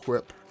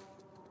auto-equip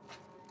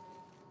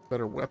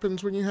better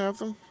weapons when you have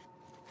them.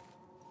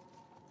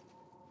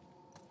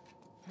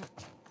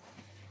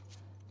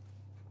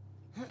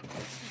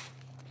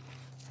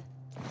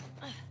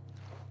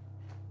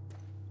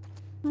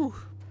 Whew.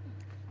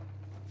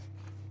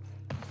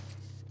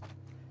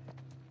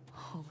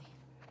 Holy.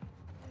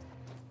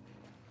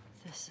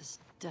 This is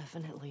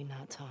definitely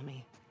not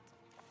Tommy.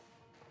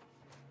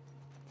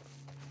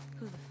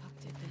 Who the fuck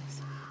did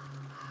this?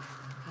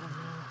 I don't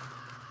know.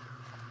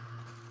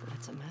 But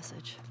it's a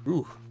message.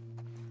 Ooh.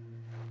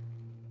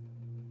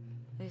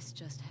 This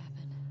just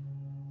happened.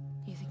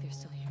 You think they're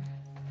still here?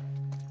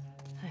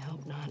 I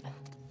hope not.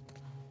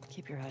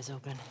 Keep your eyes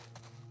open.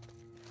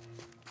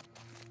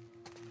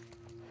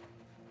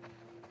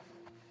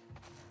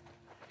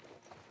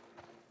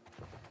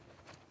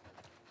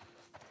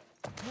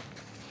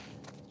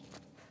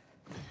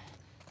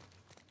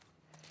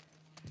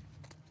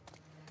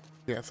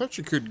 Yeah, I thought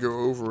you could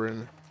go over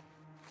and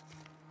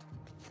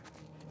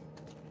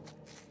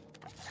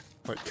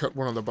like cut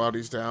one of the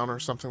bodies down or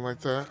something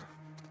like that.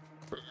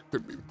 But I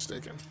could be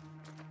mistaken.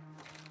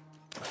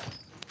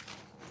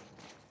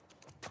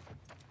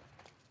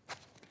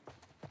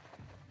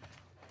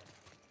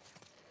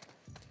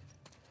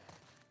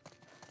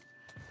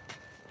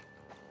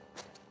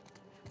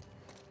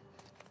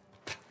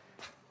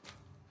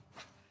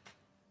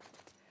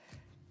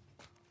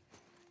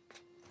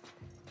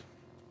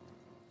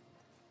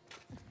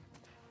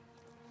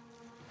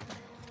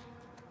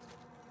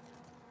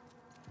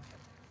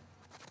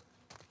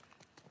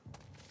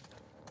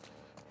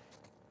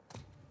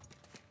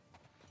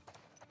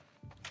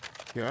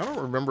 Yeah, I don't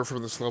remember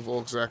from this level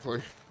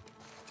exactly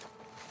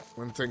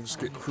when things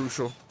get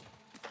crucial.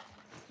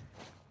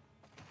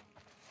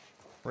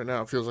 Right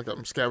now, it feels like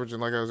I'm scavenging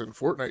like I was in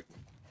Fortnite.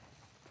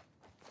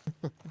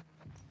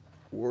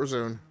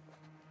 Warzone.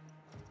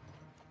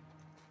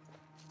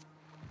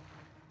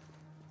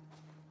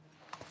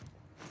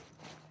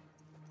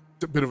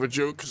 It's a bit of a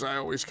joke because I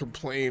always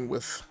complain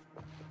with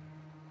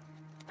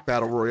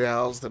Battle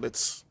Royales that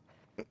it's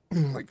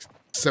like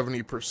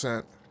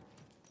 70%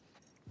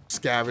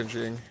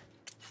 scavenging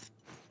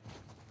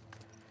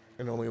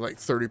and only like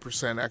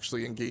 30%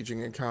 actually engaging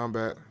in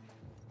combat.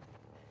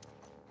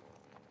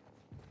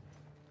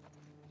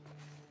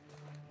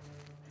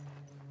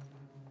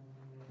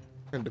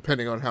 And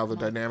depending on how the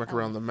dynamic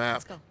around the map,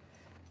 Let's go.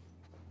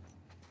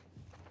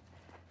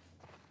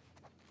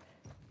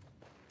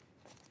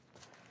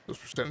 those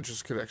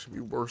percentages could actually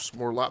be worse,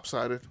 more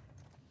lopsided.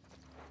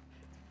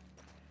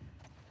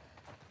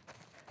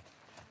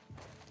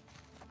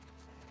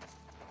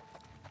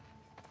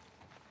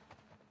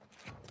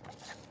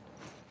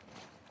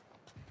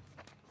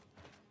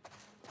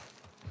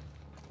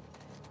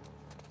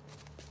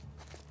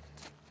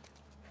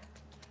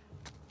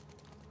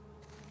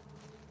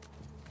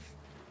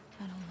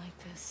 I don't like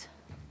this.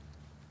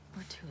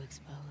 We're too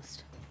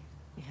exposed.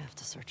 We have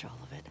to search all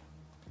of it.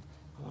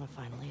 I want to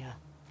find Leah.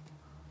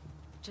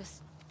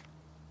 Just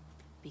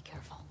be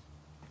careful.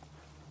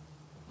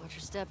 Watch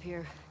your step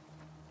here.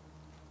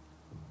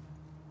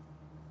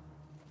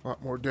 A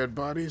lot more dead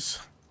bodies.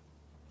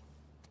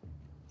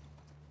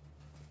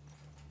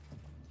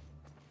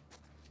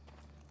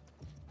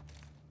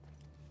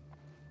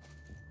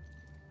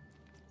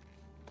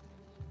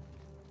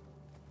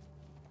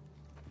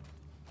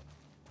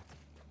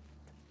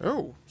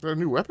 Oh, is that a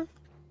new weapon?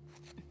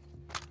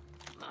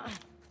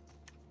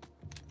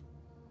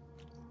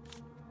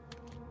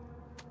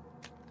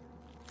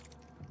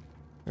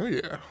 Oh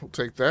yeah, we'll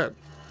take that.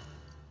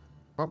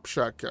 Pump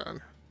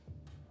shotgun.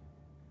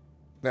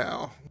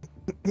 Now.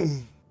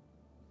 I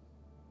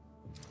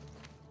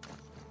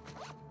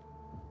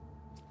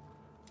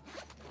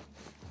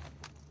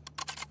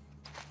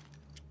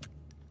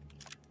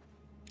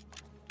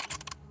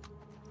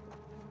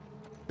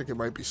think it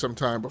might be some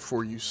time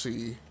before you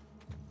see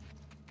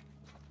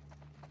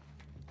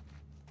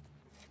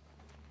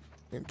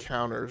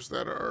encounters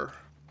that are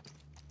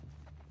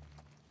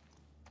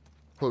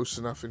close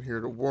enough in here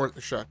to warrant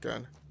the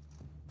shotgun.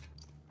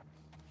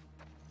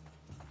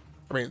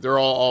 I mean, there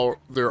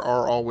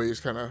are always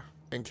kind of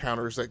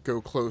encounters that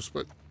go close,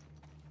 but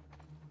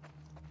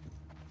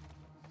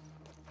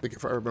I think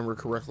if I remember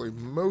correctly,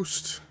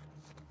 most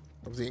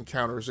of the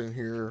encounters in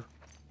here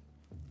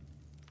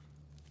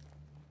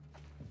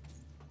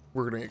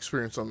we're going to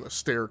experience on the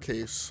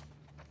staircase,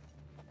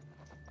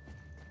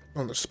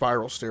 on the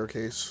spiral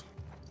staircase.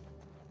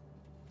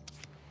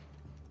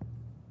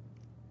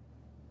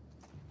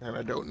 And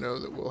I don't know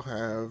that we'll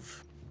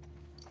have,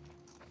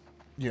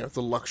 you know,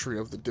 the luxury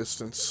of the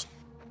distance.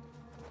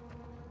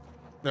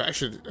 No, I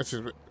should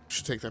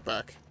take that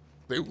back.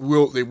 They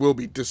will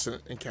be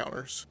distant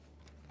encounters.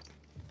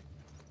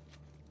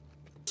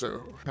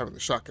 So having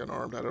the shotgun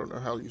armed, I don't know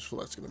how useful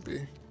that's going to be.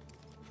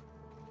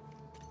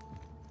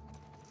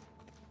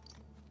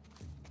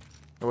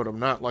 And what I'm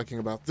not liking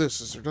about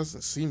this is there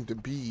doesn't seem to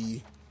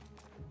be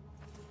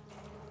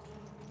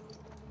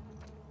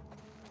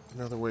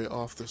another way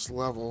off this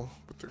level,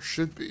 but there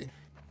should be.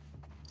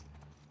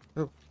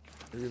 Oh,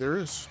 maybe there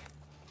is.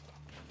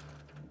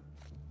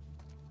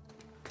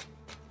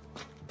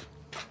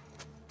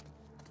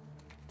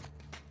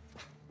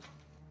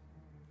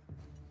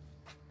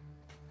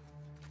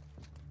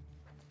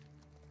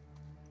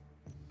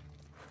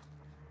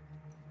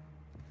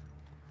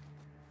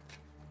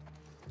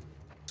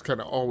 It's kind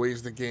of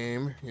always the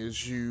game,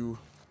 is you...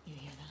 You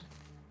hear that?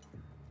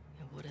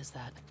 Yeah, what is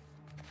that?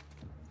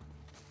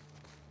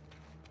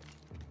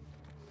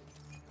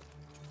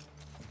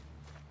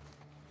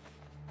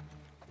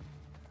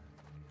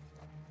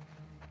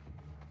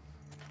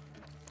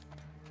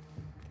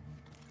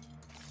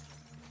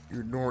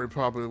 You'd normally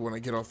probably want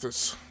to get off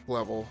this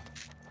level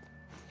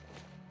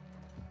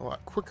a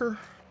lot quicker.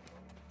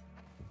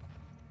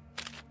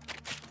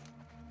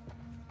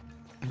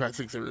 But I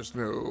think there is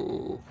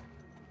no...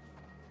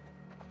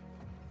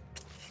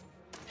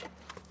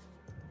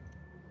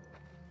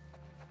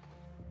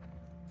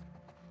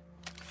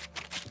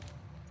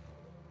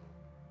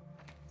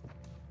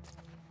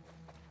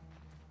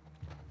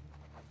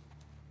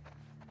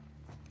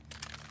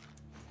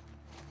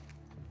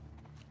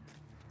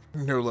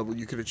 no level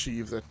you could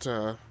achieve that,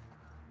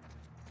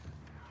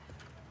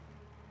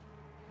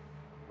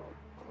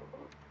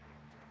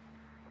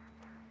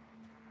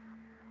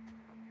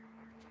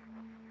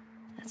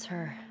 That's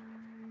her.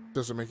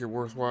 doesn't make it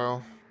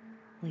worthwhile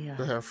Leah.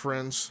 to have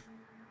friends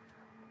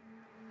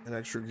and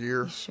extra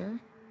gear. You sure?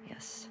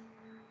 Yes.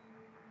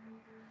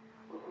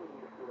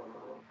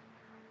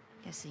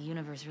 Guess the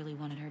universe really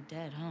wanted her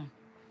dead, huh?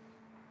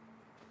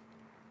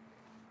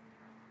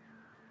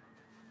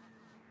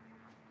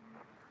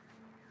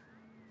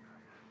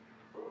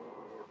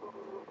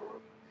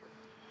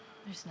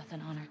 There's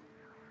nothing on her.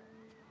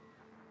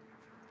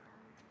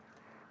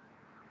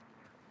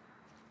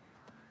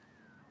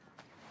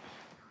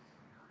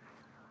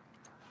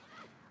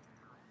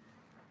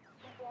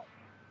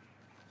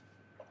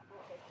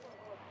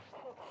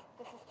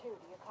 This is 2. Do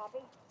you copy?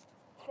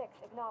 6.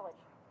 Acknowledge.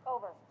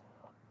 Over.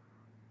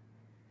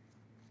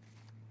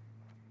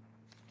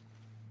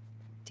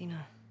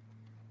 Dina.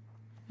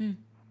 Hmm.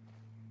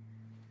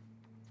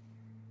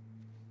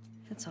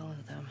 It's all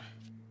of them.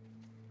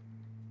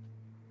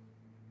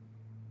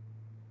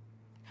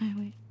 Hey,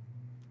 wait.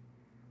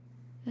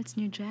 That's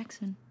New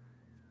Jackson.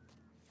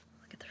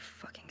 Look at their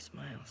fucking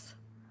smiles.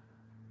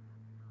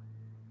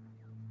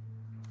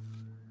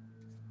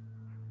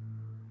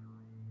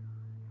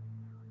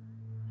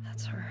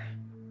 That's her.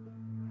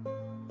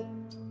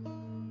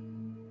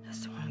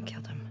 That's the one who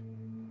killed him.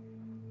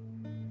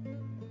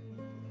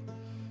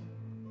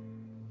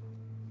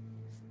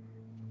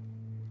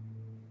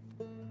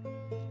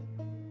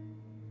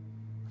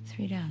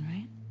 Three down,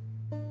 right?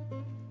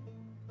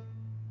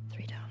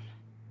 3 down.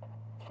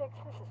 6.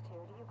 This is 2.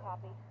 Do you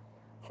copy?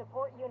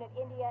 Support Unit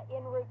India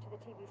en route to the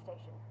TV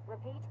station.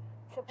 Repeat.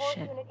 Support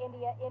Shit. Unit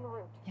India en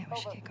route. Yeah, we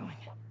should Over. get going.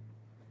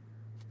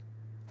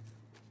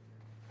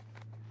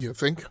 You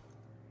think?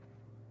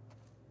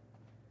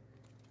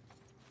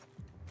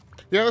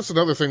 Yeah, that's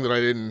another thing that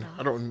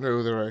I don't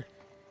know that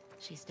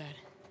She's dead.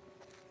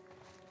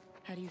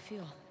 How do you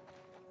feel?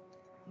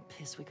 I'm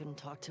pissed we couldn't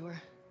talk to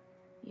her.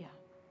 Yeah.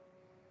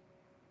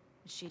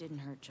 She didn't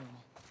hurt Joel.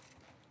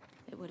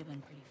 It would have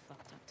been pretty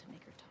fucked up to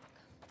make her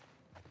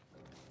talk.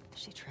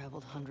 She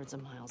traveled hundreds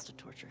of miles to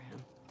torture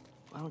him.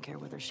 I don't care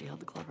whether she held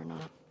the club or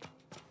not.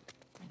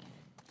 I get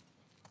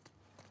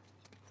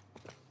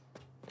it.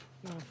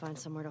 You want to find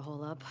somewhere to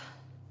hole up?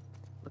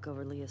 Look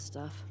over Leah's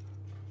stuff?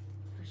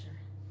 For sure.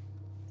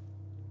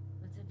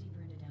 Let's head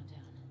deeper into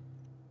downtown.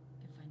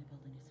 Can find a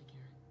building to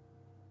secure.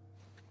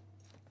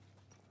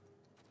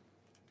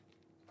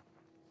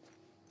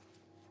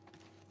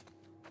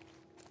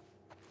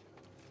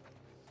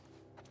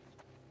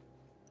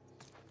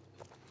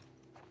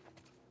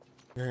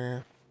 yeah.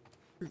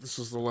 I think this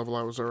is the level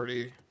I was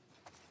already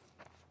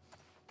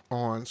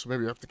on, so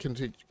maybe I have to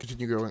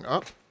continue going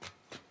up.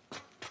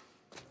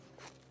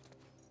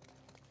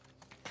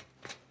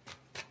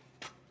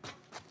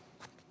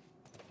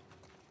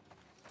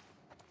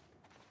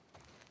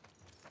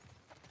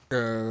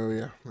 Oh,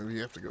 yeah. Maybe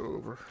you have to go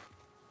over.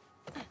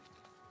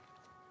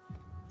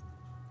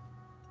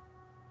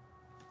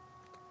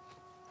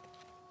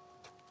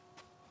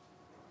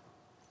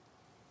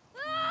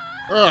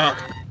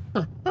 Ah!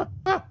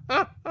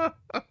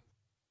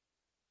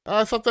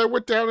 I thought that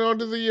went down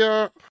onto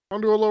the,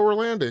 onto a lower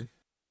landing.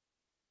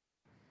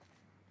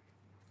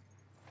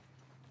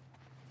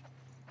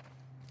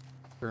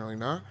 Apparently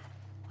not.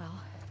 Well,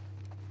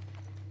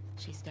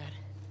 she's dead.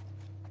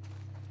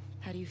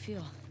 How do you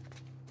feel?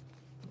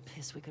 I'm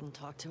pissed we couldn't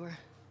talk to her.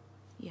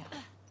 Yeah.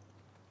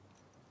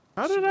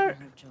 How She did I?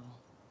 didn't hurt Joel.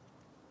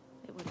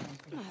 It would have been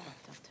pretty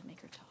fucked up to make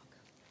her talk.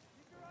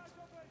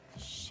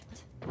 Shit.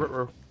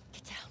 Ruh-roh.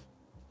 Get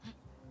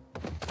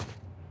down.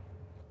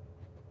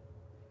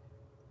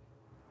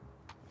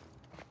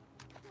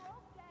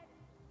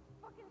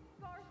 Fucking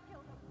scars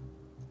killed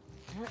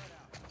him.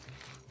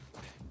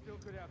 Still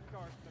could have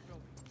scars in the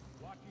building.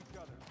 Watch each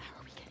other. How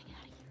are we getting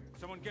out of here?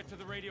 Someone get to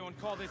the radio and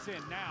call this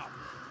in now.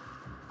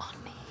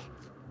 On me.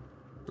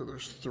 So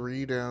there's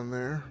 3 down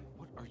there.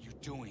 What are you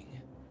doing?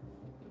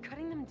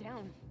 Cutting them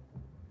down.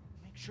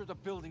 Make sure the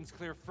building's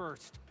clear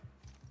first.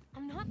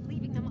 I'm not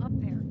leaving them up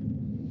there.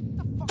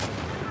 What the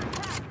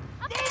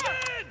fuck? Up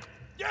there! In!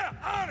 Yeah,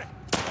 on it!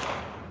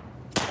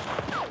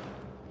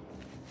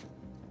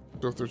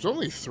 So if there's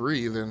only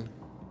 3, then...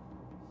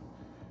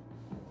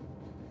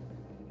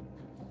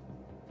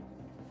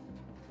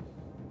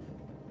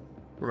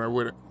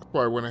 That's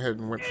why I went ahead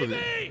and went for the...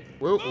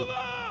 Whoa. Move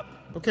up!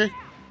 Okay.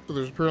 So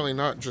there's apparently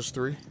not just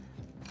 3.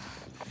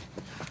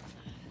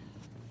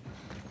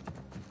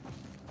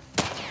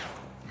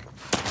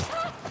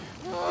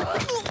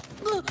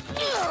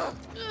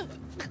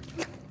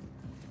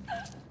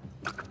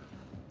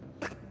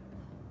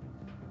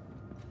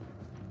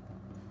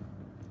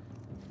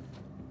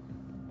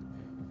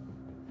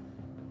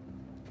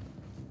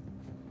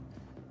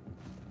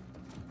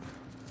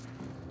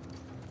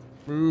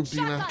 Move,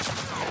 Dina.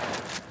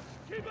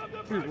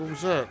 Dude, what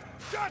was that?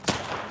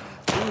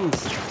 Ooh.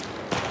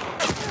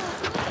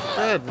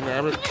 God,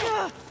 nabbit.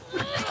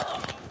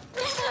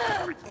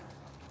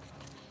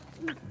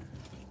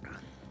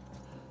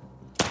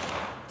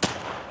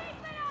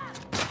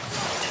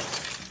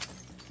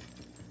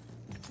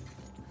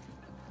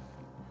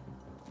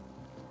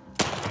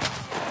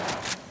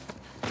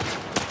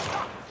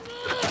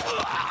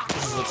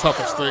 This is the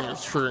toughest thing,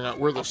 is figuring out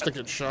where the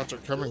sticking shots are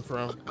coming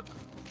from.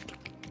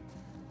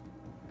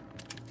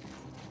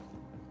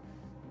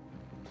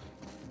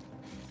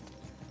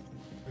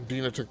 And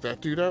Dina took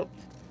that dude out.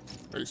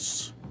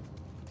 Nice.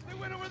 They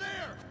went over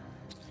there.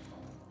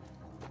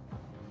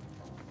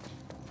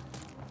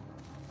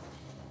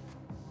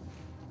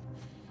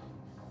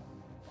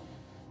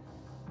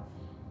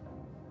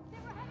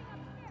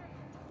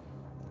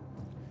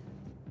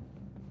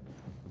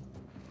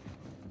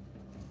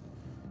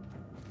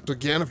 So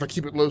again, if I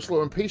keep it low,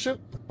 slow, and patient,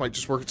 it might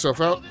just work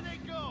itself out. Where did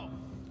they go?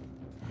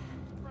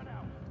 Spread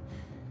out.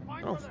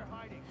 Find Oh. where they're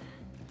hiding.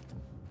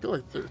 I feel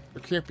like there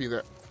can't be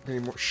that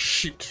anymore.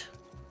 Shoot.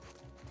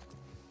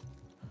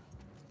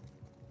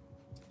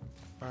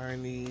 I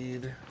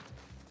need...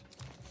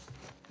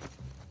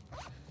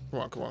 Come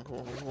on, come on, come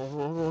on, come on,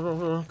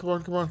 come on, come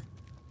on, come on.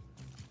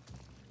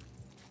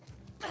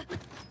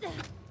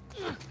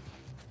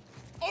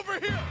 Over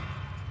here.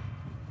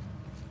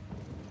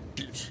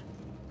 Shoot.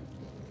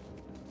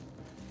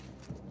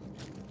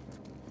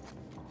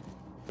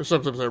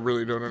 Sometimes I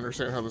really don't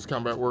understand how this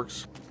combat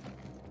works.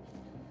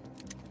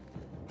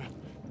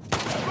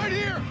 Right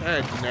here.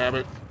 Hey,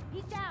 nabbit.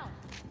 He's down.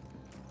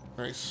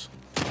 Nice.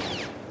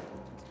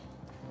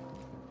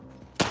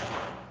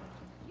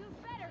 You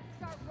better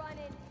start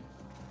running.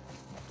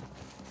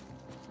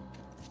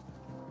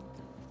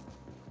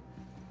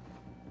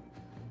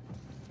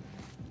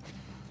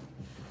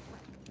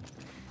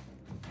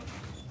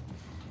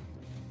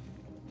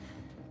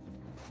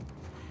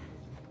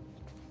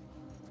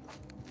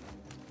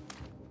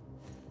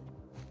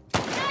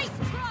 Nice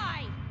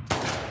try.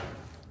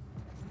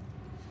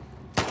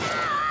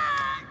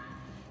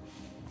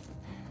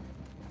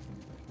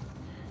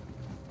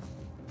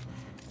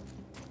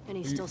 And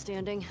he's still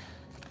standing.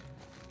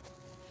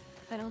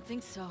 I don't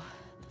think so.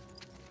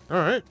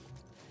 Alright.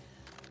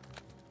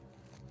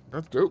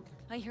 That's dope.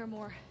 I hear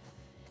more.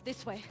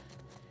 This way.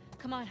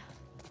 Come on.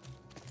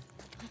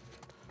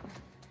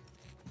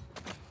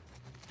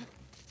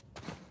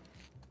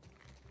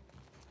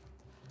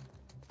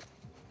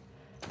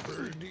 Where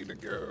do you need to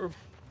go?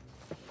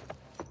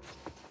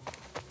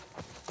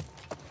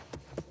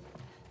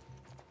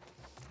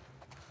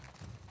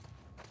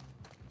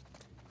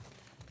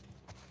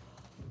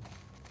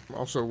 I'm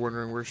also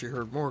wondering where she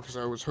heard more, because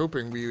I was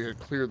hoping we had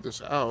cleared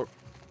this out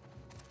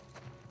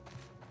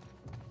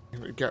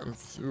and had gotten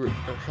through it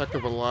a heck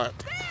of a lot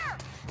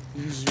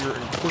easier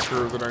and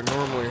quicker than I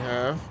normally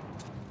have.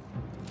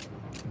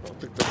 I don't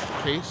think that's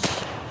the case.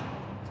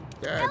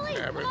 God Ellie,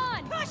 damn come it.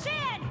 on. Push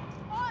in.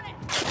 On it.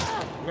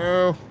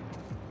 No.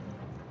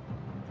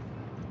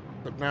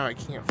 But now I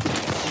can't see it.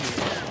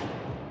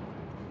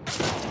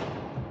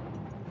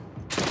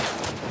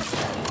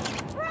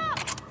 Drop.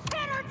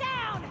 Pin her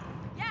down.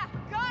 Yeah,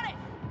 got it.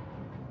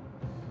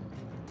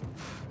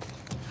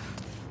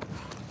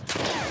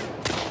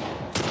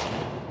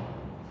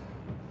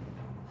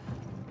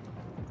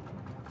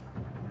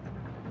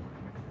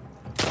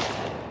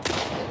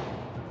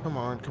 Come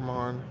on, come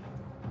on.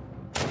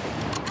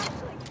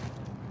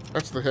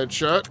 That's the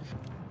headshot.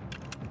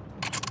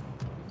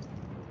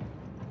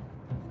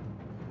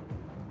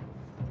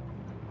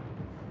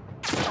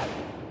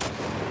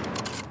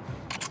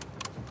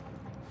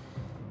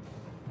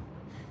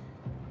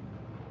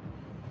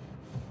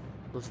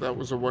 Guess that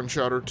was a one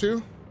shot or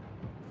two.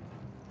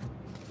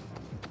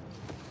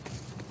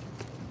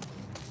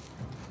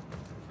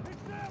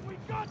 It's them. We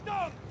got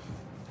them.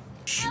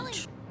 Ellie,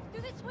 Shoot.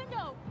 through this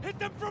window. Hit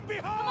them from Come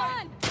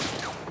behind. on.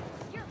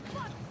 You're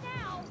fucked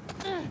now.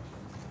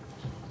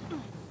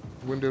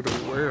 Window to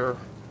where?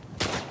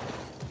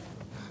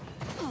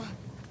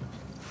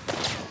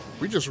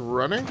 We just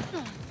running?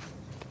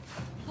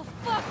 Oh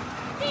fuck.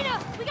 Nina,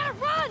 we gotta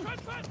run. Run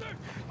faster.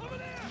 Over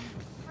there.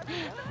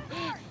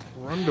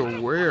 Run to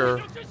where?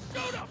 You just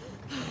shoot them.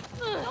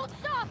 Don't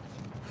stop.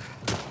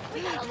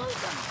 We gotta lose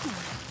them.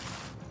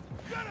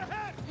 Got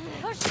ahead.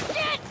 Oh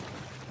shit.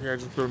 Yeah, I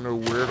just don't know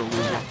where to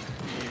lose them.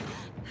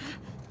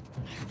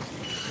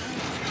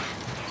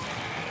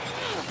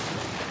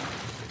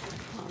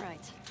 All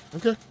right.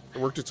 Okay, it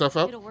worked itself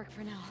out. It'll work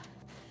for now.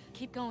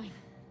 Keep going.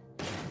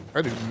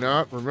 I do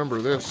not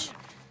remember this.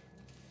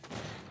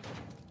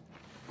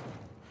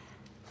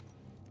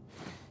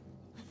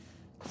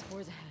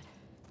 Spores ahead.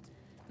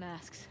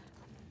 Masks.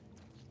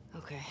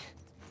 Okay.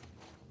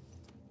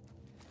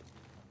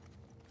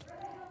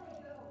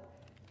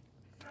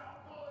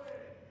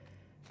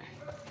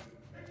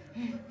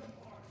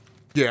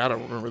 Yeah, I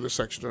don't remember this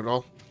section at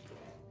all.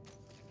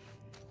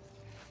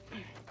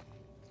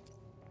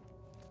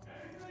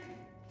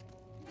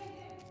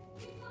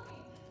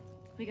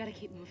 We gotta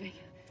keep moving.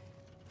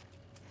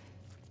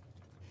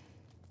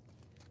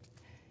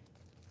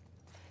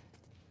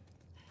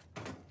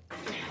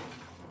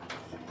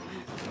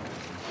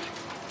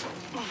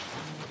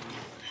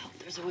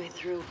 There's a way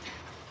through.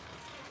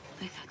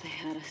 I thought they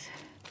had us.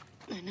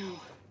 I know.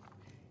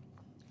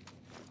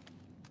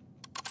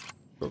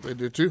 Thought they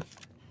did too.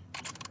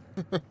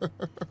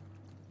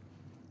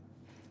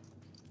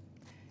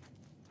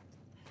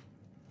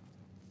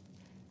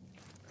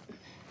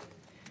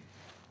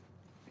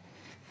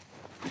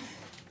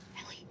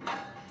 Ellie.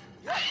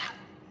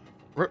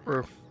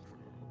 Ruh-roh.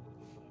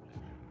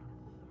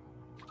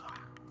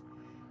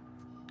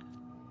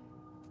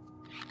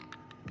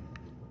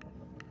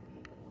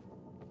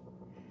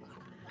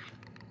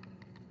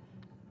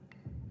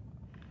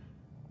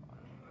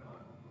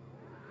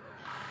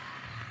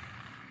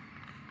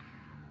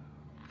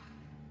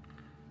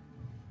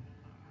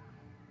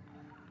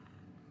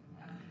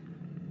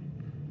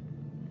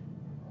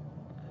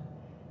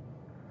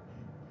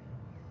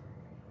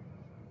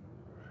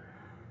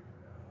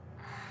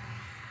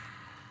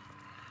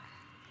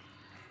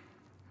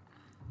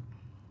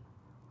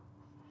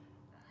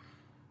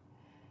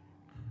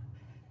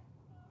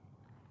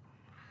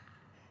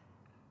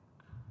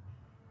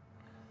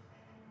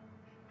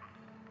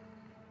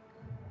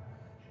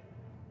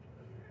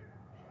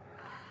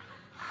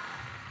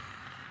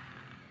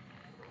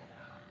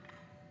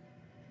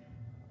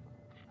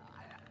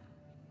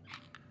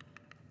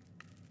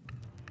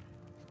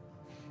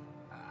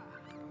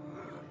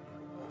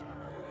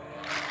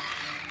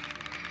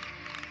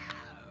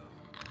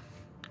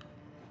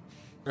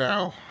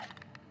 Now,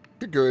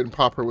 could go ahead and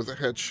pop her with a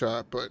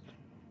headshot, but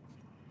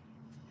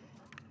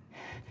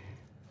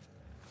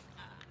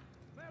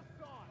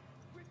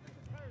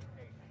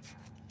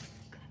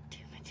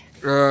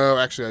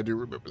actually, I do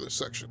remember this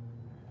section.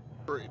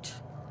 Great.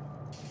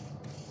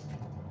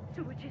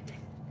 So which is it?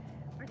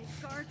 Are they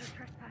scars or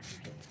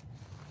trespassers?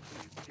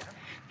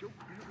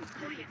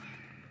 Quiet.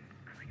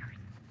 Clickers.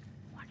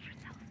 Watch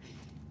yourself.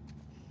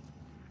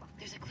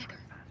 There's a clicker.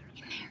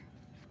 In there.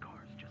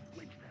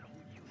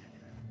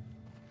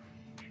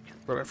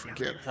 But I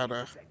forget how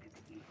to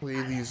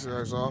play these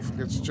guys off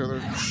against each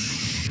other.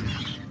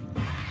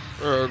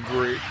 Oh,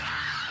 great.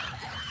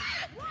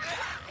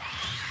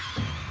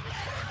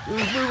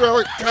 Move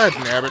out. God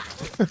damn it.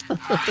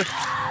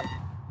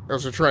 I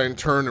was to try and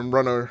turn and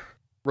run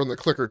the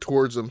clicker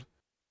towards them.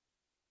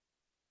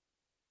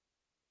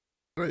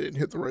 I didn't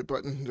hit the right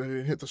button. I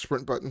didn't hit the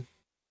sprint button.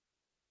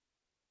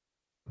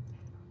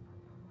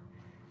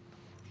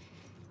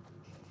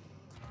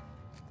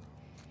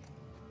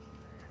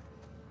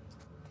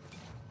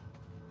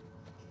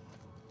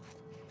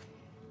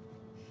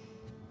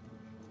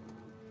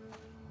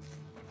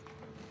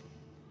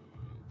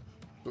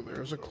 So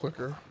there's a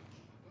clicker.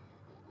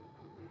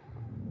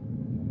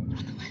 On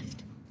the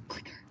left.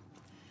 Clicker.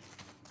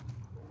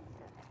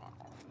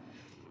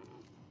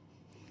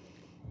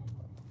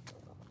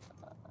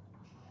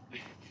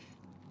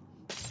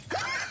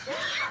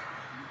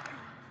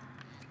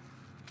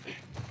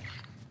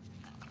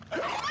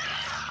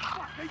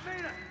 They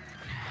made it!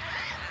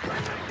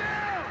 Bring them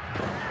down!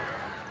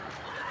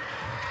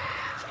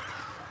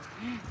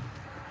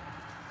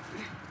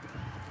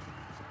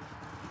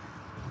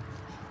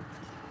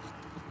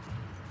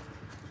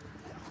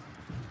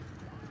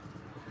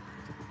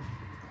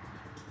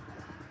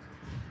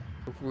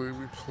 Hopefully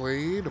we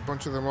played a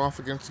bunch of them off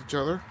against each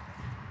other.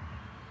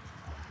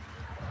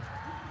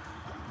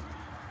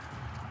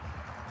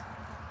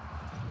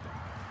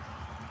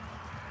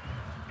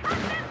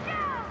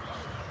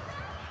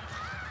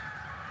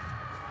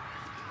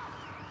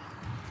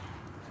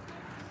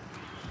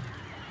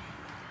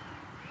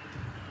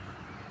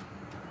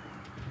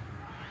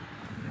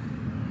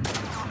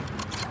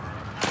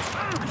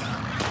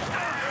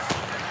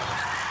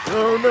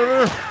 No,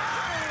 no, no.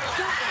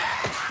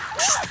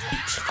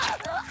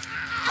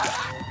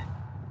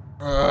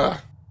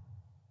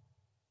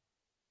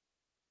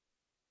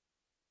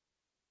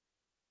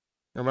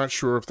 I'm not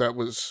sure if that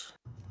was...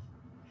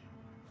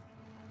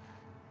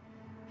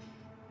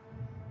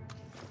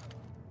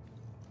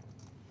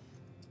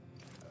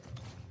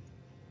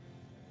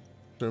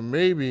 So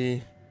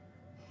maybe...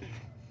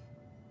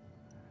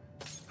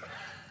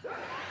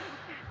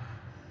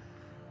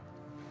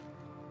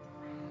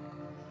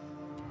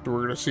 So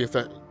we're gonna see if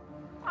that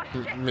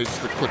makes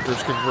the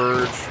clickers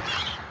converge.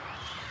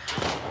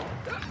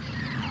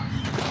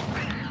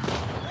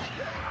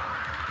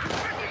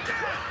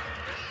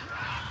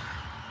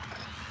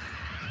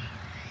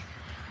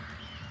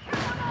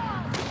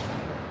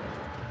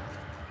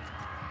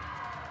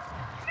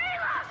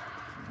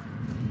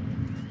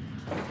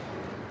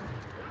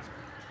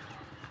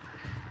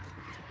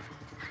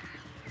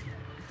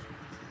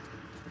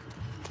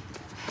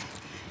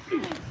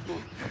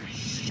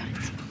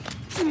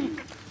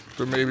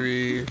 So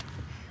maybe...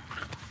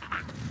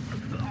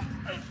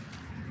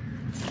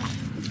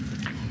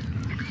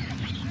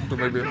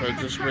 maybe if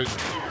I just make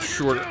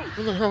shorter.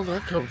 Where the hell did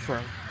that come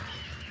from?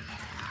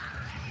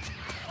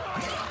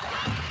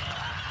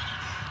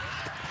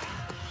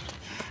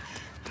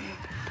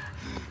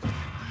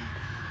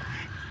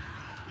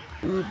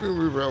 Ooh,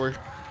 boo, belly.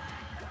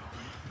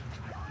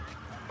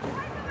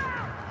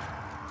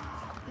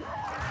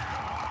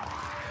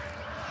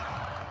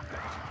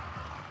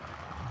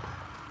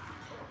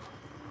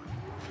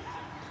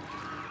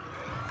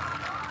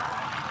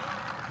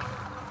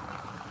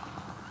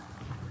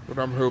 What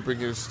I'm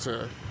hoping is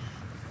to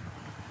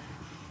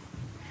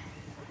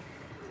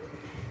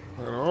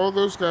let all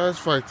those guys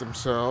fight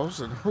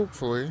themselves and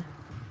hopefully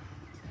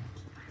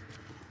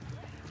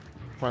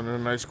find a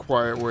nice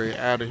quiet way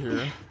out of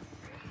here.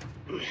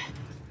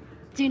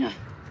 Dina.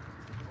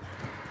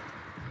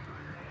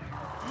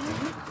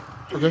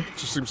 Okay,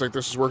 just seems like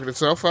this is working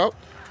itself out.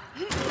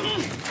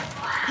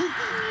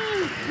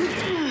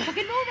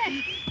 Fucking move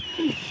it!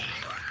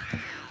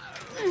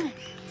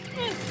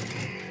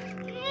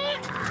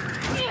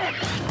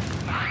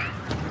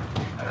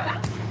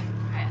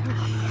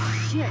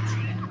 Shit.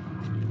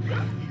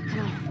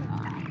 Come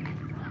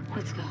on.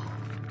 Let's go.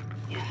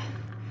 Yeah.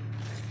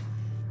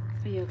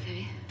 Are you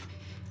okay?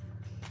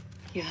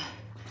 Yeah.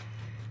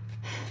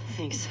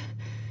 Thanks.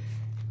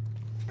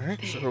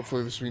 Alright, so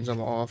hopefully this means I'm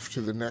off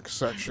to the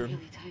next I'm section.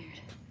 really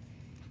tired.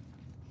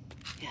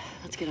 Yeah,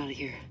 let's get out of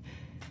here.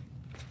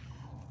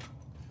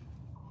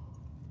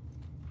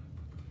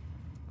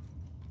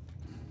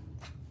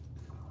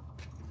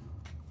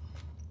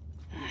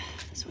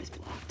 This way's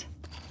blocked.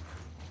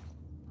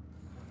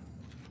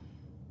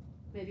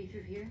 Maybe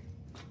through here?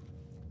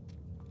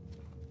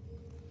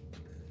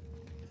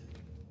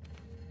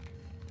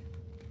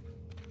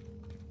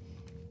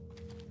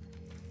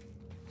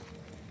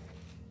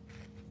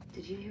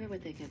 Did you hear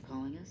what they kept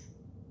calling us?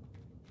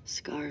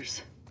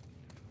 Scars.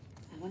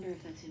 I wonder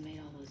if that's who made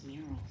all those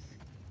murals.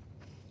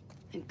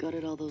 And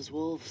gutted all those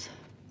wolves.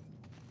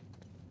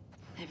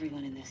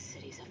 Everyone in this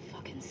city's a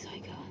fucking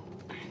psycho.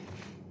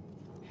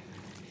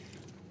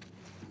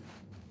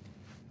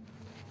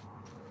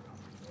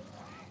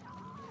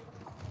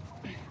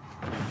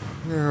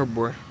 Oh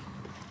boy.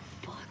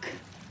 Fuck.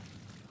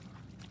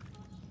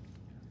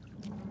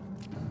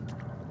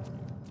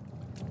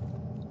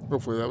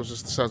 Hopefully that was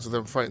just the sounds of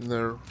them fighting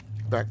there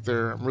back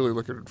there. I'm really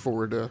looking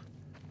forward to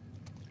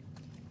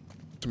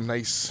some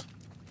nice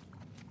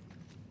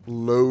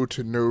low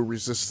to no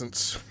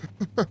resistance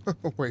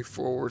way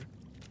forward.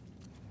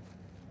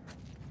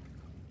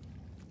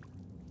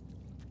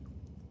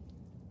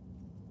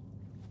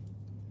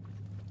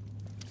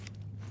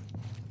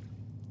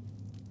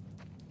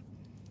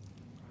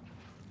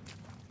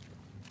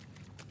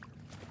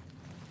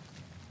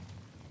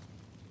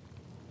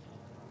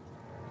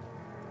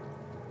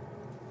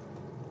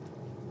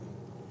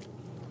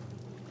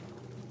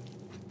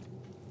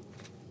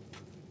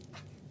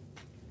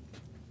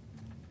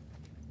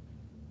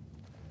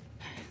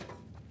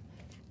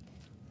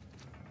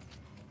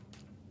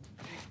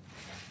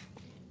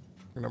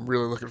 And I'm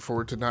really looking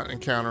forward to not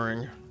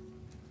encountering.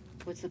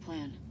 What's the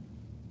plan?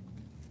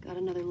 Got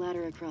another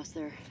ladder across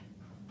there.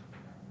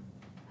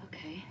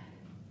 Okay.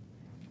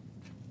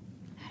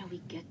 How do we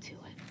get to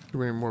it? Too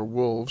many more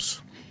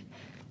wolves.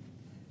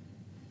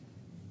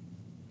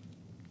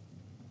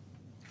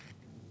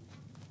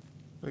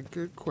 A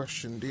good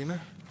question, Dina.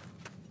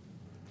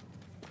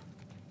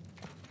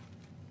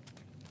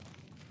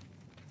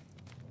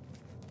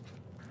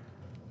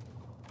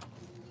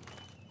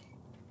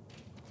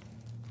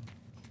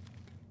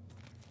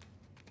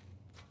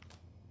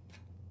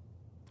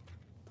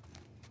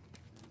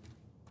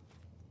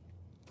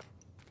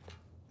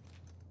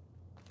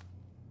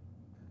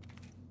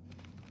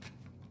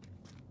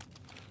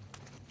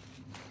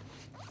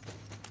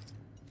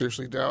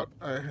 Seriously doubt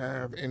I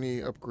have any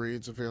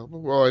upgrades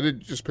available. Well, I did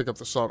just pick up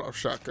the sawed-off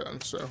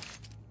shotgun, so.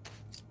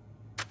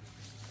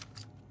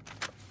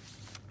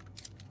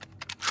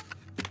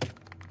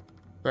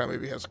 That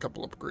maybe has a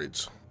couple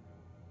upgrades.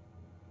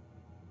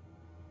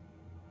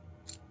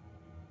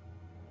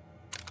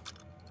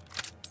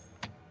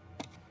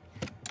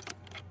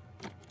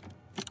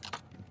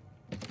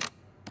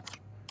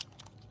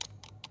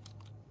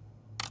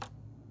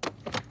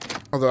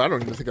 Although I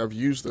don't even think I've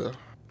used the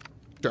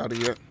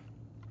shotty yet.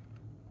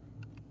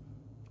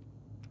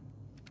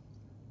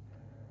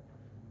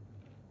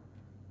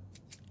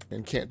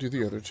 And can't do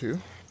the other two.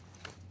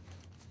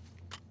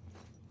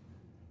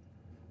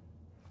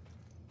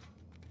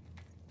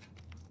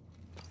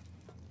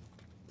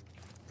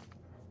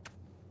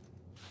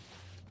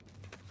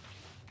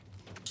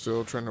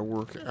 Still trying to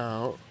work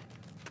out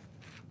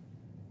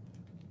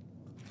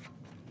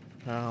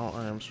how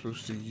I am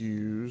supposed to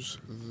use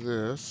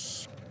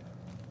this.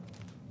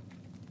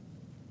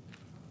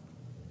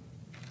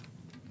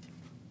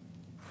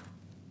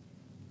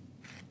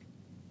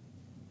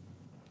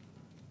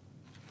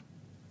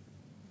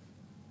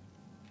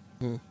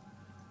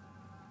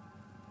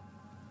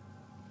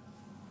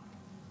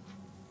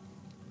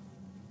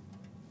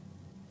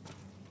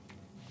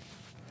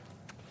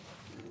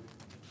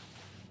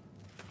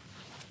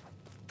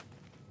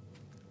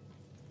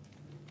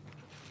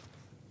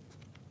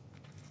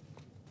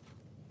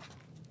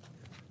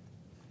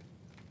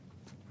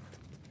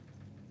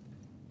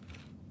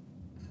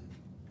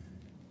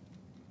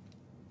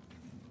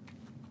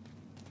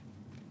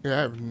 Yeah,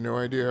 I have no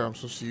idea how I'm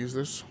supposed to use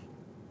this.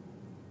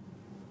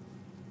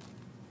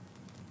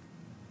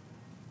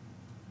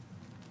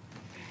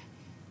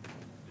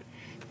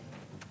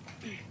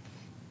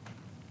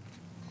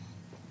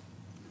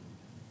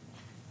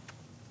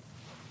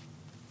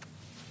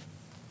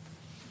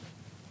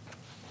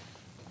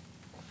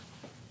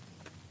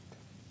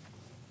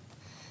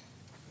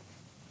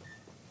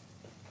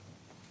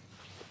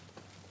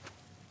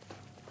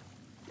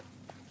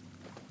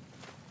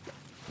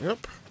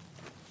 Yep.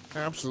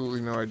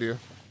 Absolutely no idea.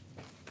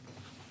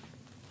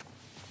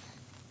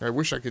 I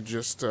wish I could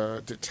just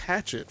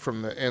detach it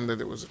from the end that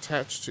it was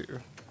attached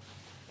to.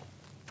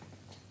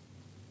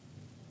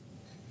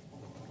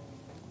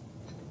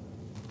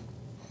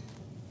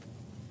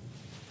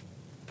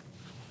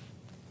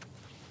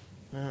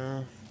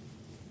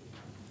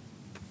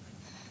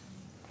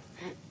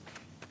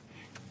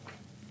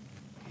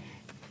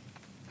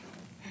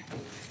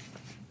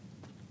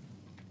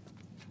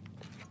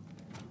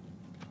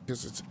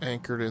 Because it's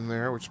anchored in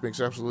there, which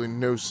makes absolutely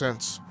no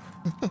sense.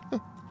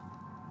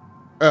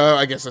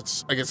 I guess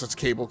it's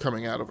cable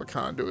coming out of a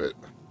conduit.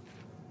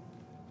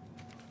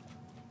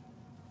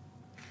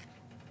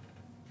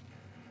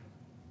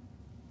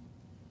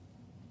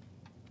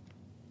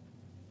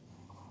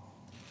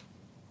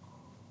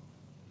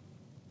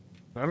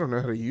 I don't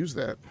know how to use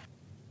that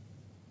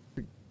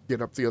to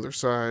get up the other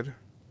side.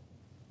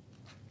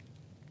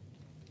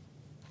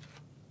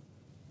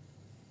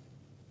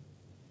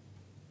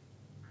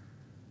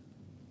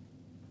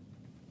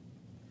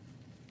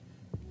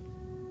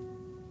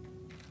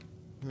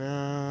 No,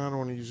 I don't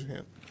want to use a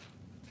hint.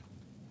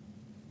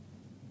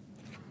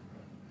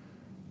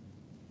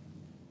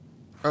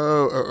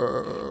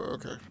 Oh,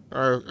 okay.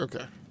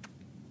 Okay.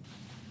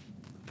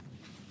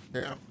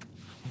 Yeah.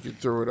 You can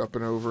throw it up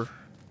and over.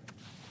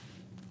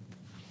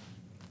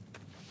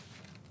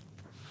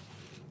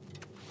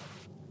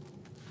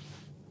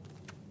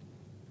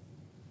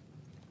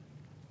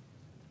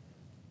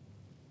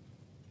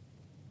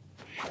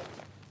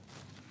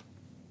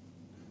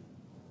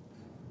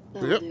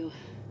 That'll Yep. do.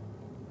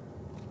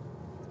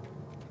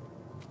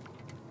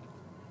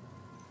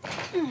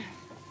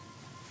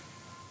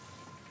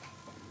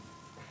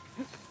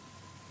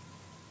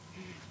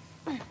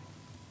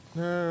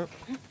 No.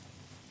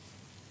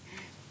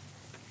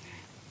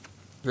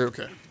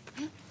 Okay.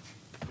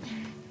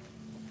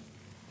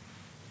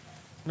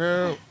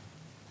 No.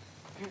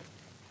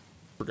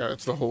 Forgot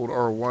it's the hold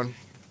R1.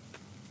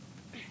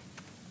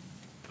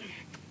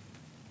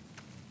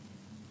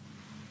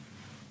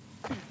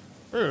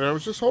 Wait, I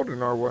was just holding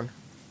R1.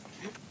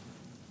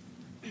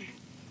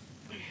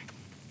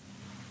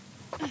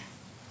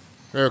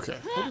 Okay,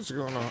 what is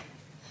going on?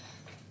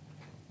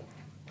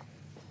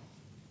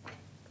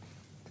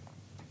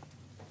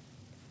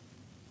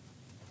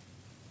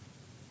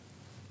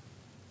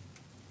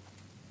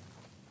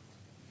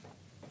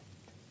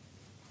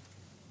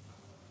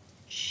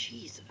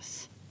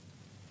 Jesus.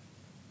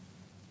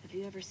 Have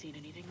you ever seen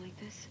anything like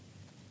this?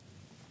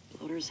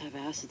 Bloaters have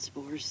acid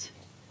spores.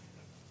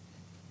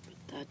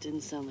 But that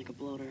didn't sound like a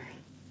bloater.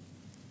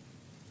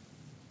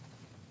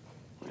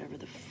 Whatever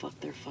the fuck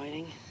they're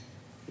fighting,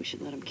 we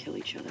should let them kill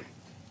each other.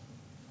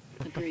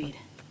 Agreed.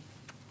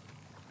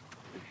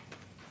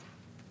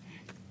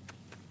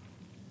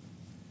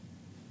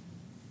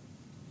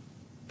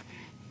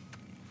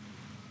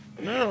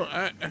 No,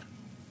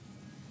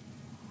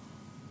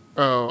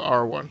 Oh,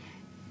 R1.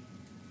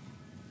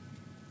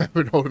 I've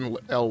been holding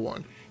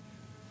L1.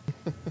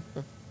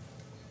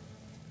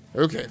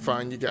 Okay,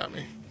 fine, you got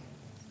me.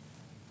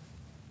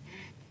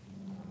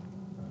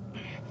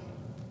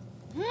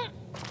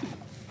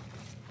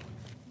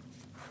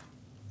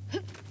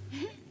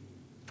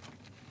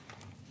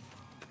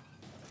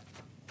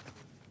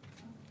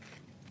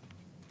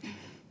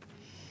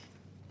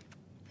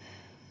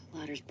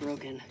 Ladder's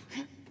broken.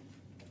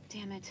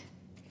 Damn it.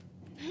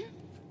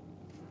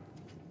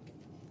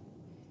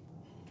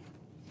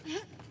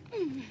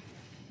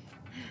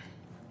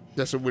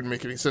 Guess it wouldn't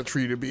make any sense for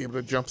you to be able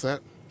to jump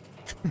that.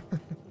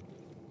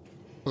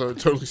 Although it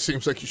totally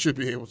seems like you should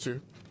be able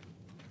to.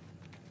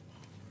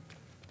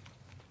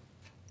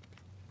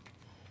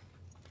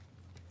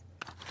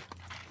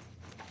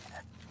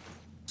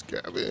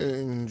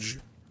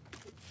 Scavenge.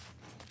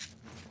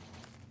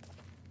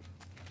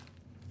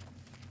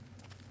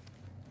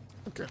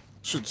 Okay,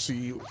 should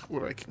see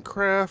what I can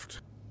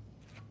craft.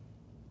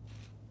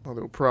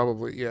 Although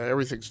probably, yeah,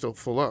 everything's still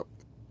full up.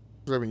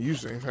 Because I haven't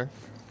used anything.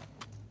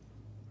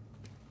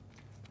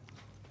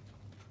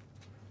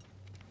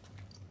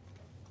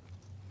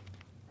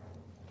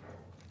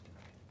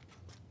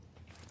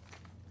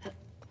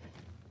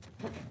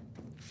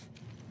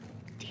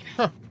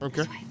 Huh,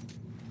 okay.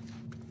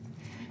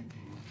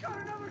 Got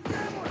another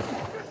gambler!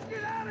 Just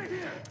get out of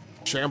here!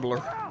 Shambler.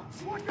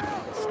 Watch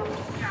out!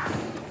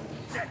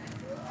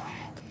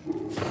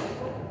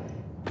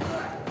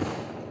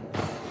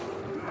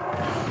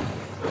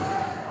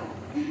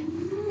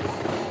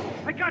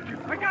 I got you!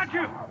 I got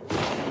you!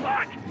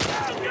 Fuck!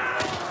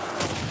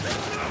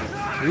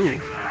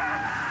 Ooh.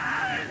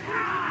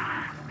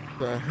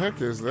 The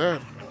heck is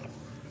that?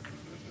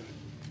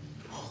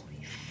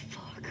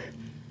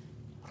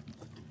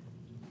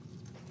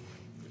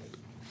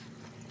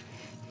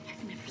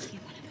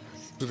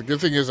 So the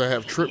good thing is I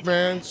have trip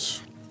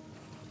mines.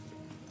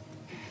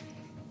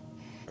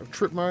 I have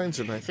trip mines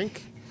and I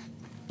think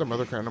some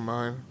other kind of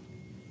mine.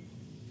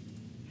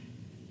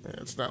 Yeah,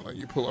 it's not like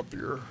you pull up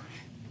your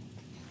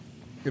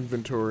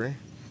inventory.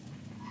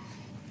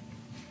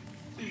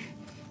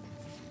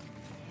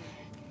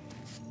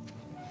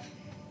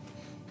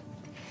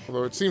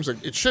 Although it seems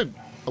like it should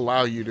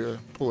allow you to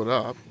pull it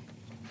up.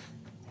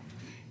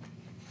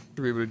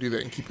 To be able to do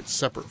that and keep it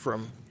separate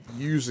from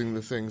using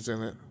the things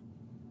in it.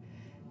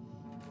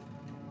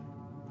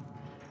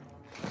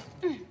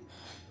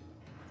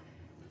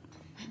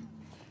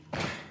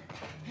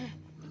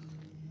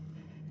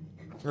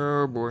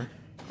 Oh boy.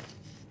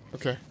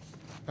 Okay.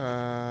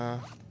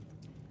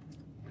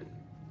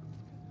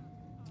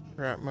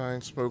 Rat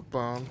mine, smoke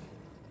bomb.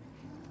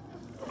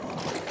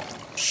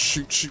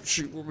 Shoot, shoot,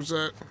 shoot. What was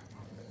that?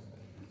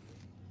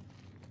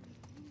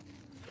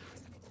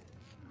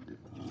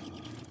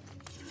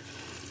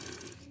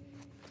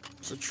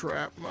 It's a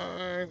trap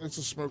mine. It's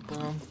a smoke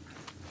bomb.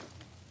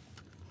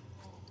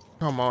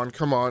 Come on,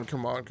 come on,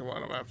 come on, come on.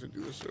 I'm gonna have to do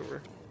this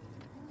over.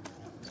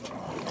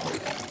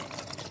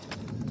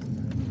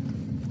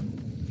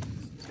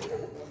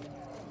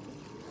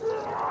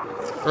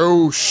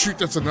 Oh, shoot,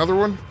 that's another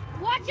one?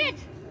 Watch it!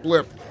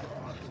 Blip.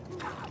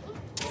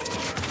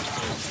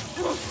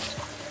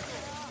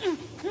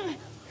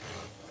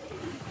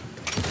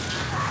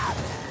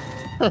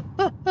 I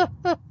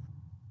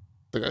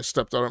think I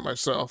stepped on it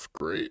myself.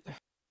 Great.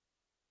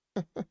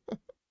 Okay,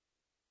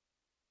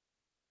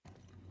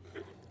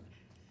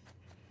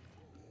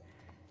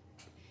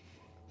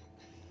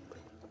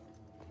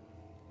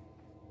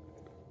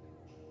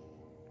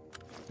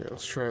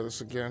 let's try this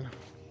again.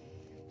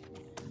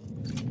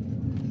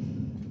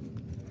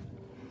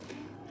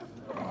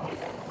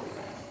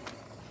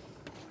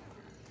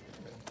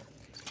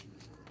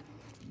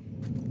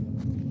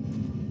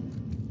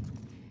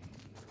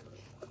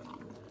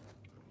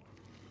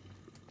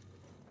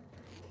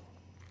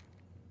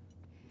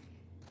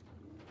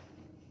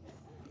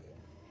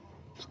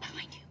 Look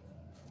behind you.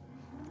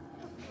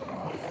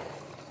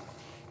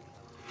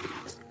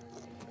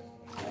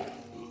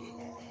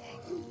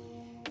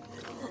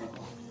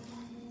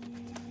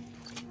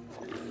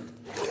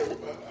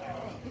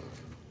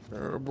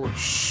 Oh boy,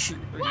 shoot.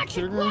 Are you Watch it!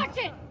 kidding me? Watch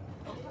it!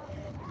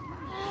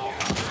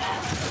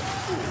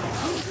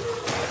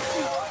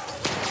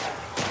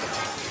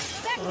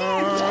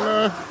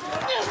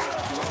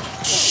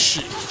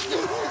 Shit.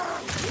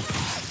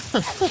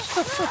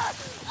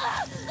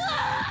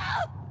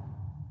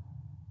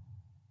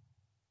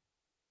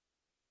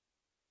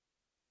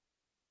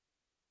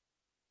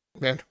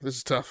 Man, this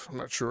is tough. I'm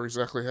not sure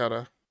exactly how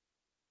to...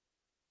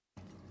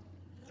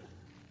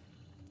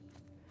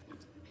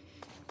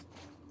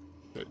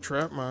 Okay,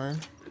 trap mine.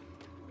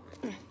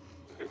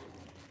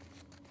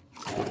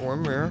 Put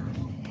one there.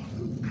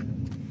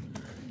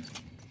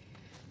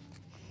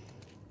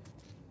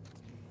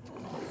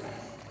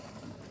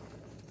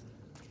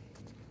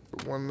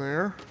 Put one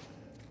there.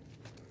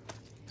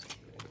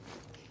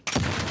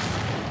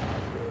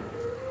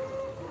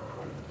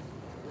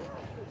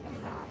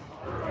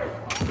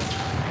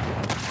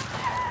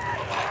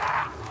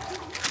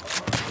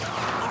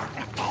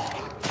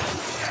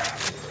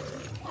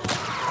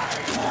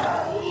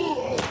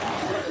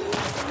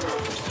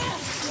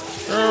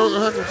 Oh, the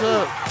heck was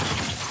that?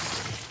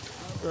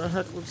 The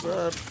heck was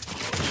that?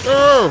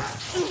 Oh!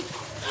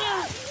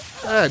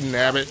 Ah,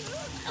 nabbit.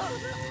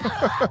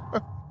 I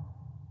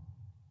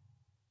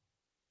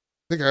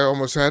think I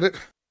almost had it.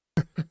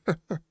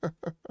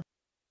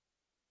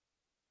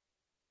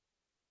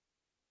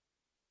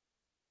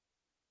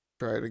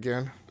 Try it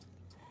again.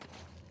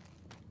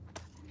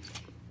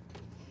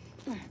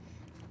 Put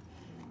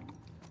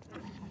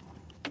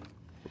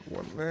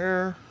one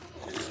there.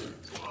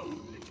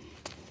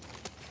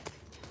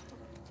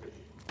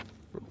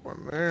 Put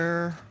one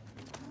there.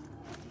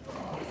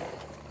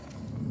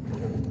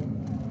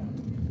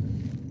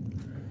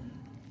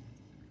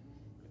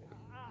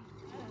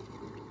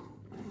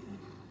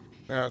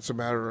 Now it's a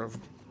matter of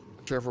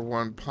whichever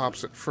one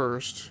pops it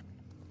first.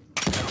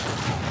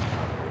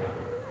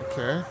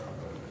 Okay.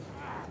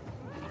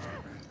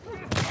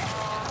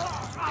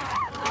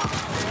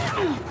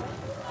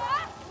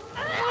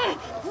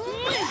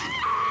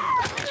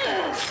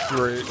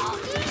 Great.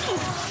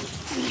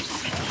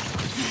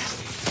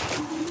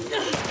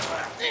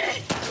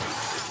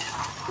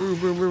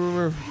 Move, move, move, move,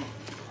 move.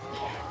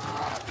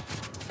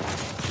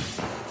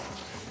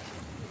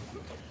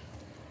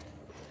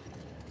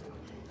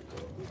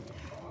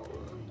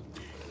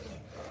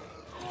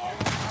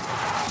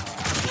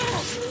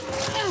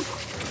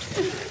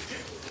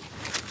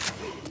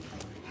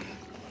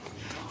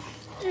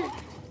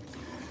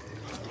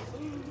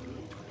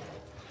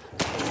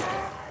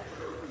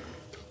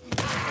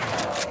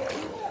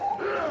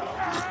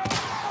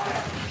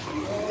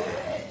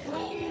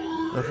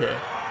 Okay.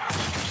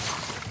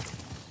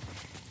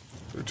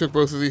 We took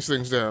both of these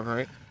things down,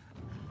 right?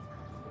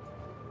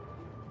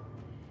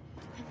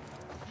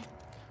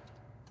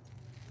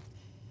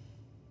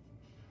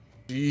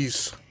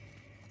 Jeez.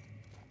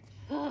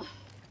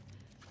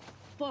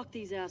 fuck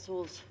these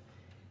assholes.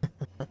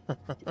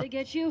 Did they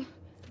get you?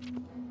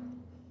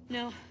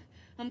 No,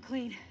 I'm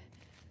clean.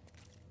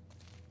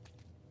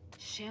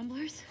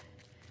 Shamblers?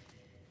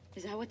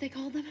 Is that what they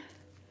called them?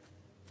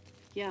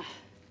 Yeah.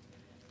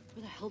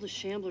 Where the hell do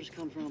shamblers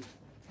come from?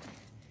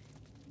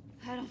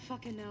 I don't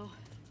fucking know.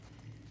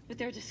 But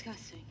they're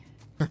disgusting.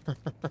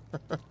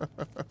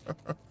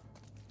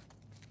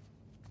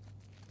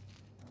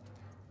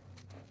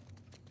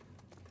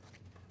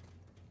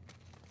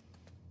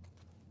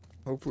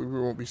 Hopefully we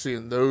won't be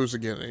seeing those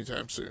again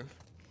anytime soon.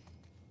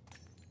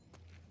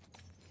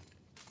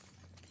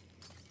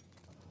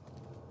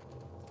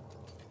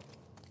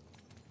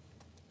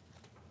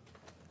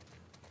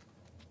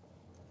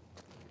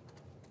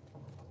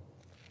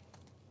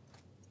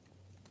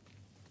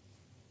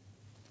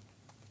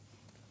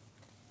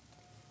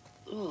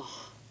 Ugh,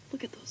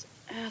 look at those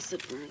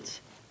acid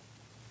burns.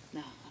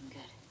 No, I'm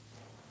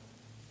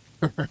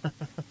good.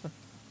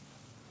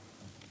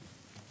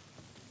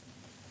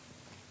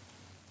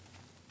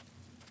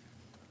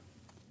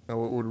 Now,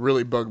 what would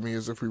really bug me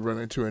is if we run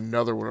into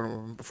another one of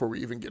them before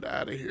we even get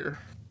out of here.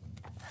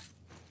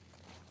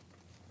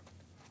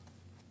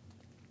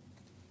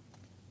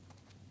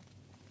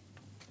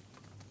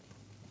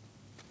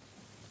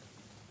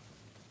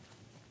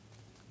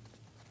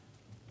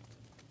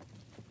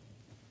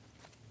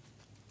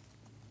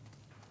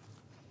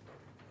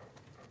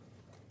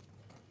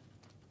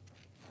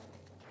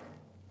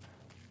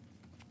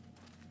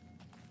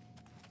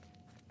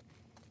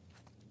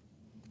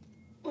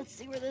 Let's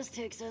see where this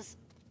takes us.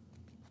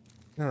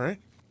 All right.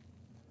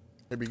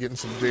 Maybe getting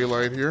some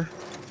daylight here.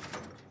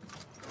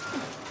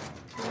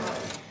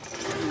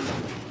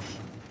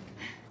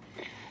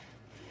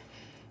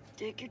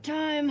 Take your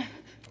time.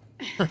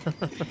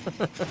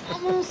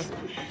 Almost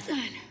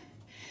done.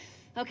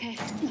 Okay.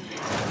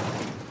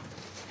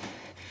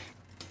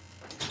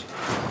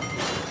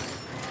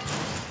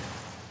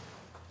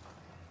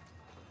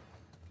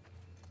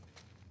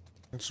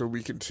 And so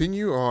we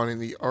continue on in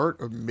the art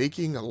of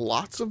making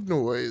lots of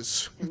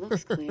noise. It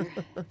looks clear.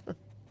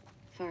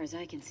 As far as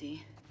I can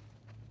see.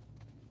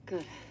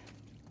 Good.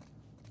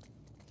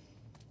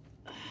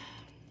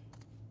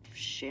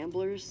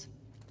 Shamblers?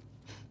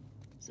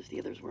 As if the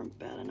others weren't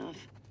bad enough.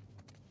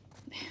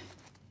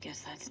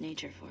 Guess that's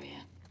nature for you.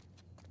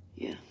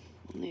 Yeah,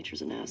 well,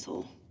 nature's an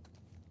asshole.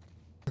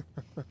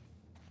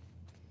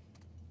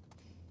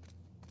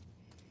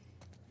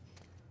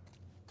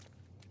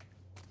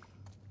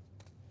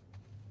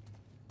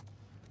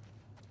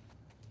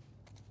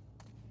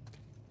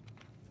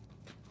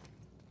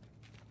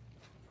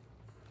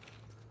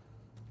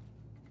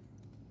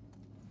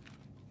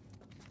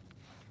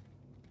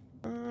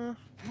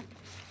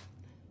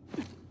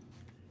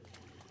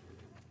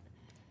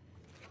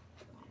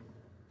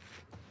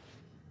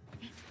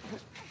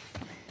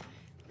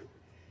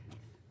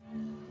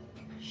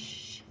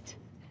 Shit.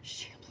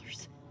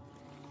 Shamblers.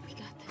 We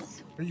got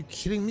this. Are you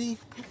kidding me?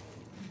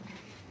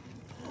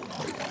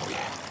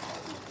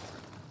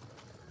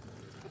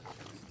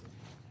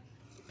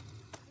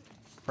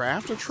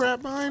 Craft a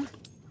trap mine?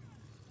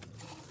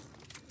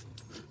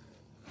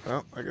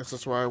 Well, I guess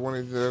that's why I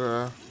wanted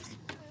that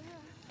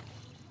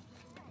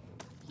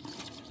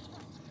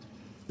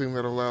thing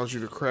that allows you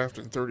to craft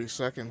in 30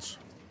 seconds.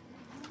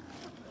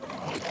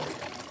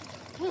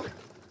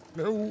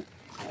 No.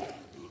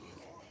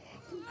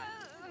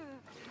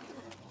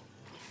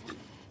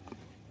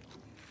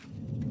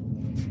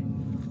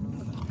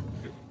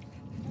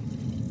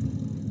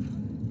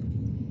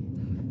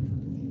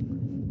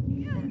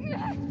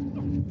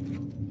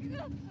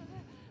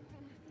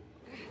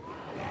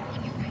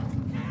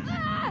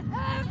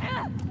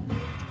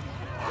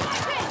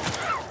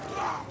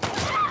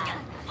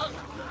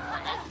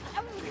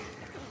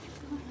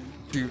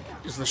 Dude,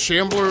 is the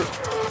shambler...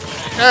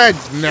 God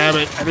damn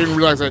it. I didn't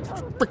realize that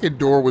freaking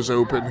door was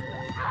open.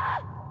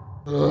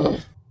 Ugh.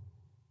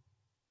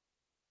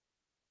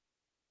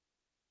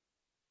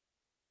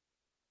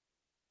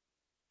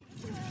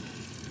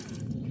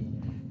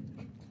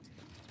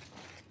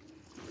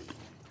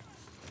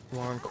 Come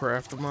on,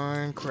 craft a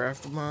mine,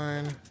 craft a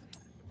mine.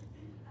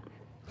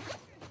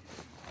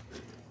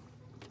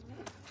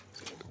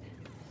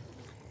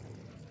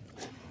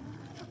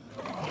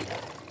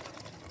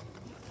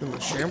 Can the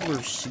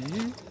shamblers see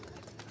you?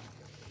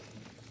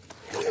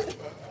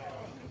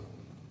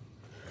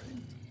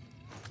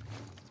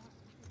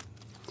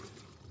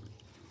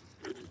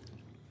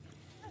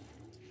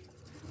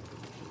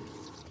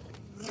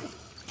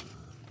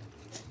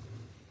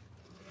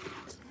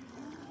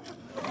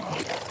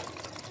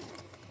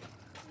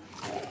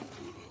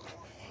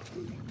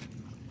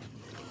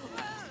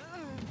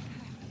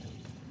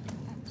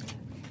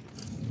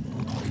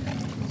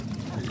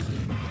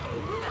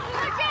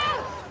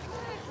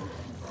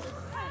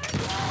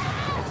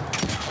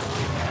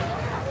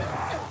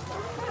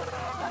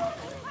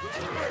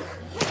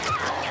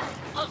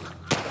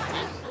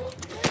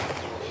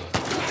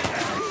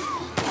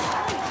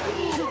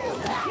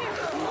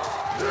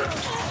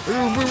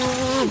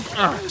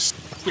 Ah,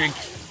 stink.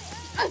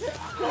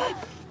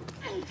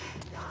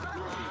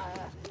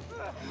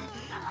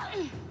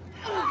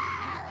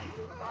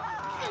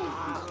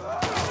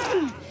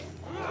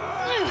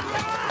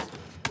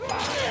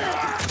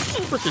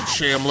 Frickin'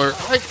 Shambler.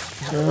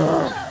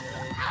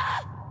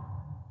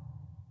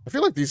 I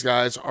feel like these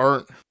guys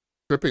aren't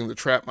tripping the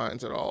trap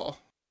mines at all.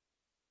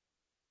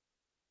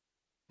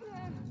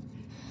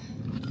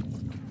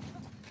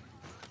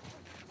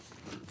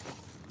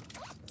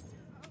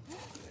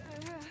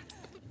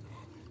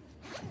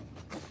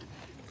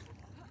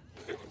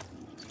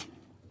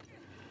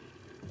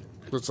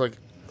 It's like,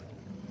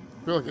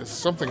 I feel like it's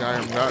something I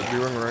am not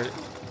doing right.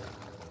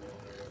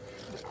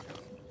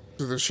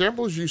 Do the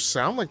shambles you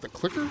sound like the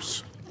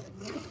clickers?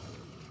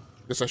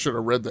 Guess I should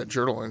have read that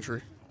journal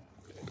entry.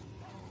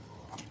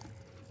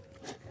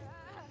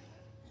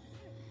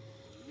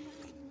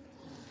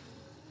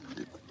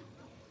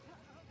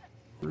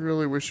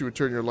 Really wish you would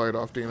turn your light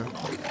off, Dina.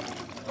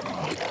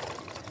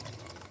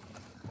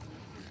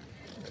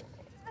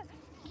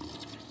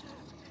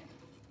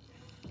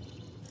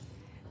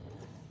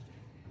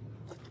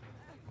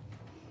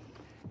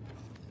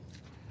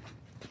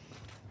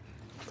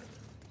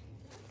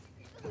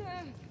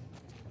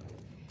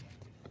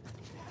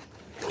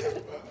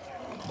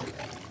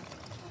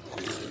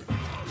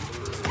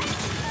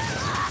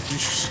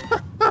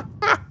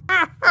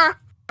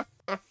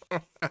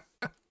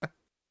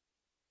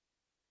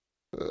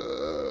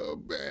 Oh,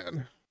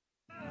 man.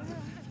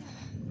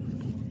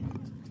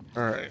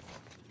 Alright.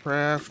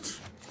 Craft.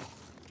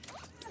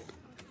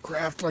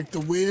 Craft like the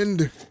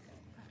wind.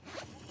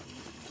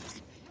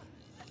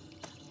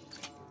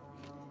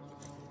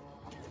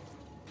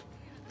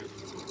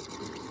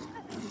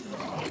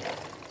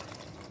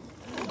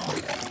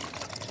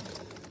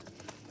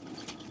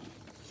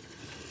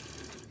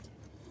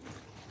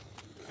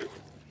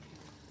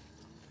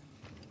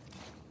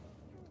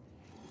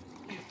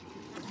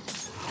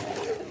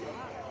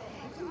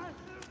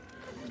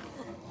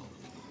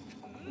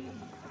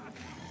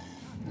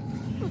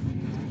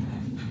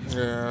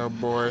 Yeah,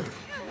 boy.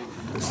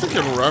 These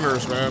freaking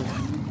runners, man.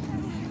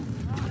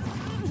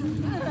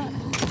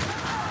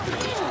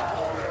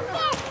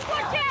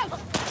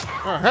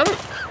 Oh, how did...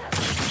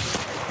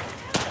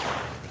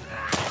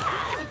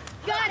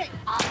 Got it!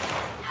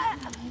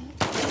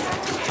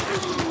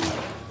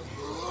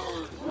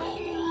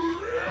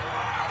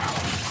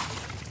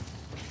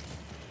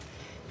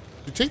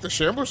 You take the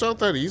shamblers out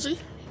that easy?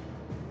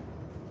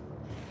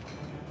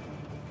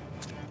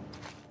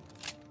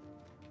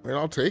 I mean,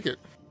 I'll take it.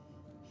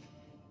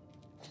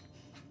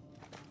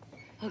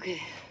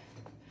 Okay.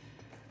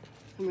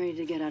 I'm ready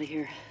to get out of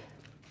here.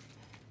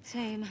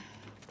 Same.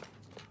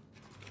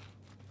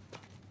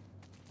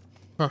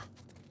 Huh.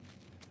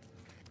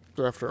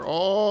 So after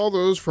all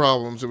those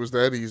problems, it was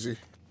that easy.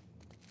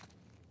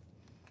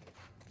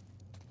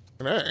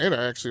 And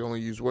I actually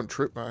only used one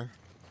trip mine.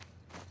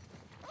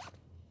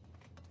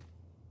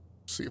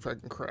 See if I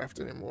can craft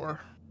any more.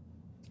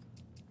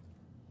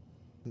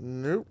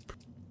 Nope.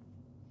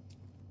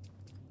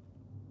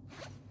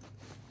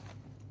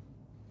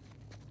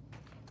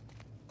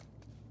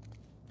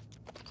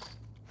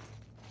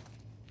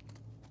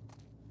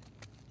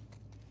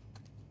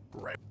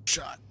 Right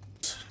shot.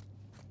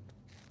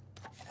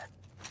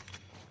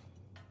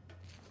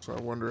 So I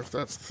wonder if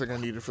that's the thing I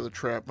needed for the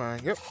trap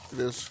mine. Yep, it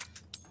is.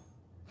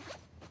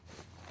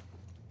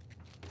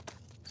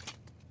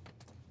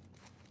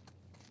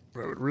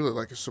 What I would really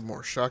like is some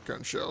more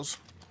shotgun shells.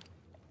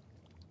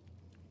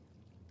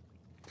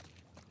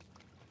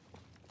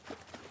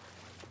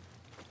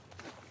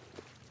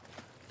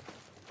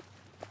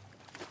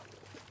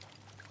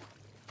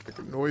 Like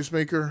a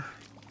noisemaker.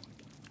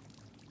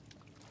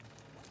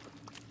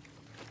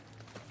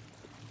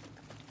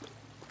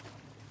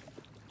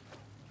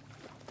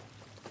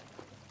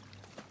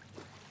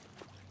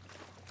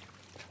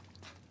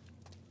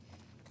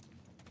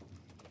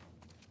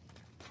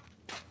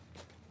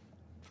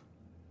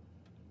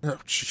 Oh,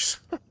 jeez.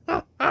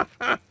 I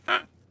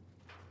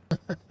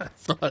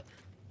thought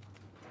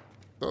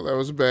that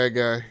was a bad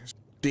guy.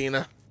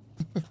 Dina.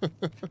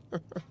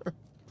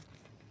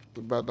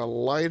 About to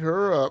light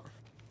her up.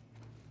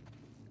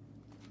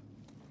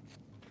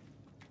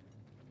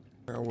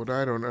 Now, what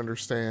I don't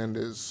understand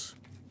is...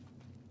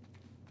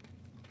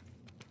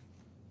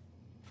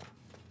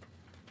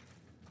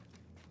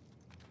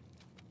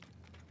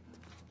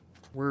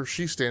 where is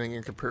she standing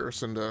in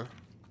comparison to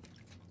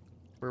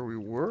where we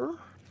were?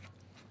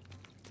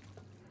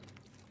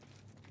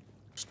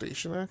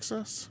 Station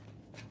access?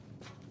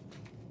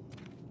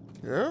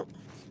 Yep.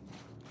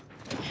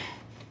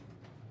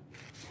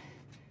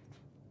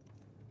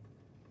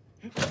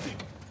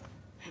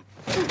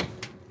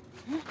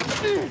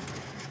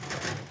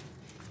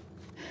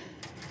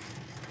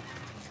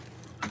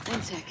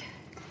 One sec.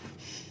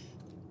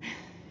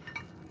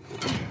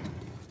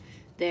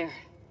 There.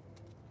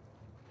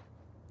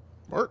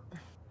 Mark.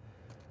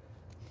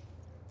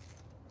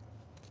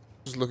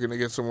 Just looking to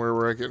get somewhere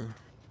where I can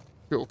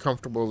feel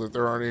comfortable that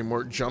there aren't any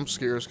more jump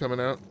scares coming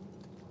out.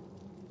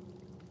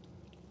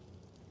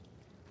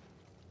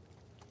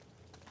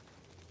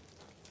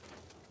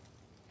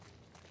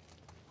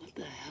 What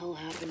the hell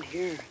happened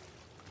here?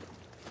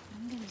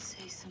 gonna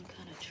say some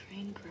kind of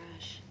train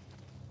crash.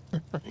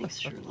 Thanks,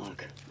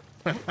 Sherlock.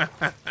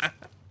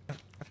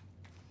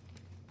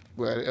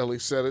 Glad Ellie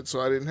said it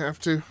so I didn't have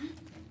to.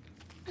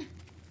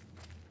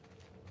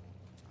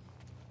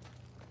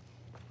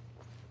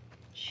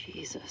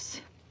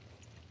 Jesus.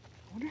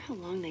 I wonder how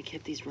long they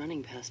kept these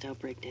running past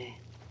outbreak day.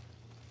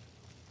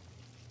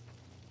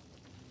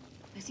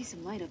 I see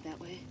some light up that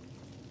way.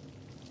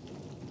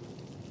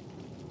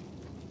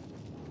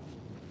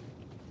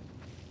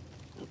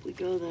 Up we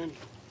go then.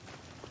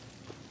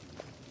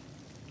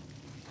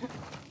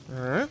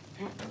 Alright.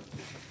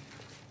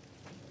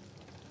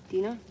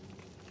 Dina?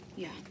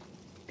 Yeah,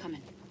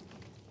 coming.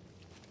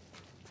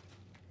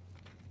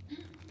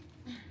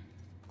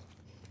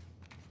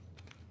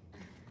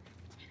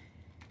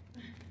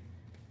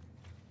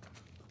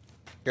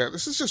 Yeah,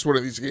 this is just one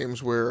of these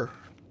games where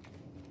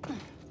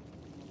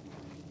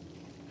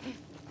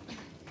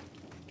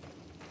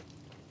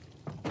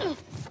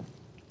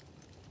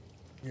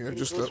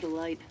just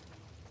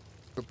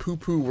the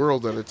poo-poo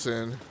world that it's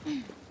in.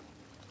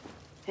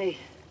 Hey,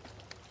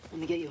 let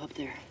me get you up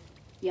there.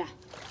 Yeah.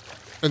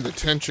 And the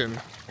tension.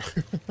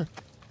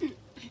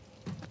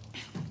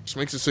 Just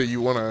makes it so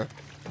you want to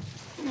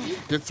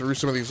get through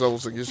some of these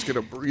levels and just get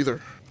a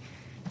breather.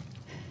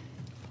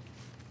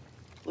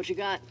 What you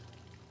got?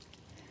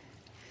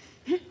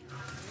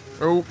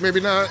 Oh, maybe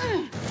not.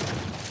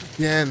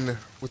 Again,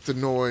 with the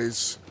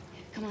noise.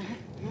 Come on.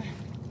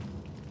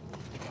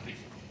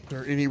 Is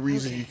there any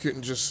reason you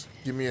couldn't just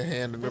give me a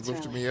hand and have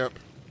lifted me up?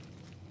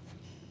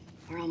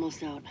 We're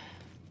almost out.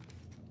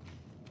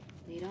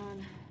 Lead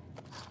on.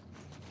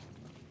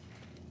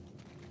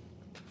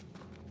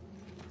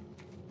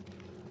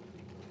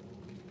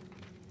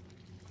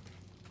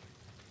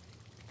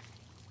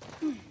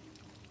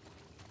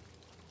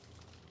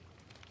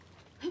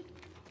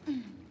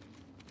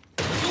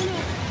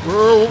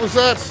 Whoa, what was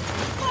that?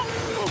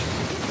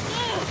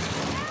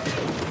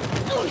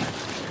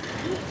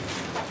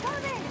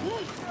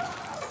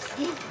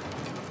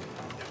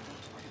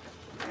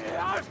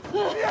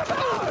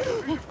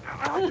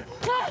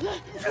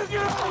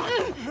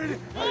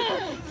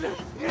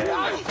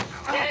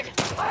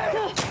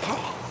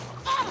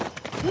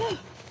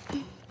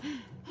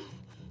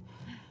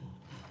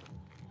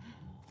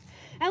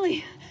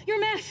 Ellie, your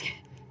mask.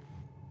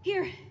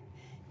 Here,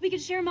 we can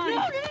share mine.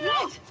 No!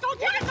 What? Don't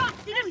take it! Stop!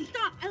 Ellie,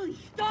 stop! Ellie,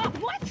 stop!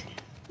 What?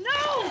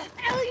 No!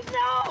 Ellie,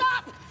 no!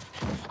 Stop!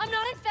 I'm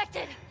not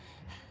infected.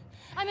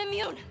 I'm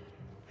immune.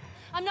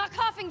 I'm not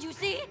coughing, do you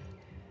see?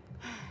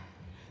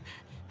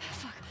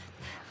 Fuck.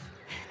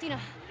 Dina.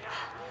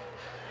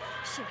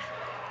 Shit.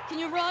 Can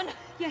you run?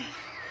 Yeah.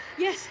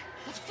 Yes.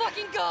 Let's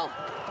fucking go!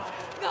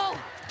 Go!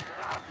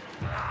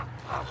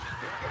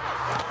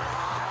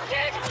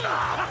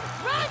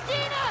 Run,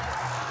 Dina!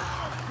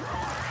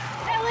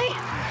 Ellie!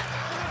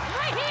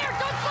 Right here!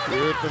 Don't slow down!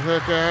 Get the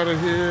heck out of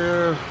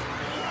here.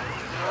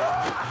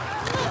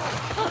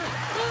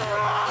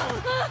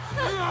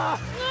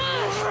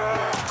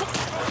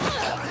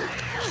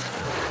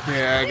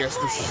 Yeah, I guess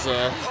this is,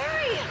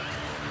 Hurry!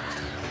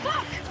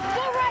 Fuck!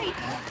 Go right!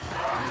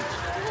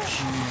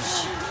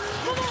 jeez.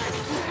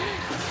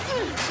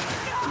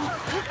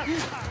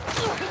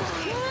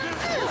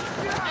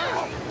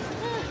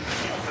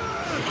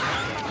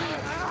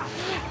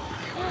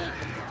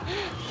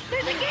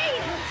 There's a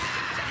gate!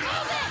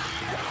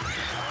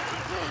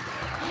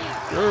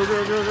 Go,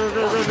 go, go, go,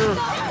 go, go, go.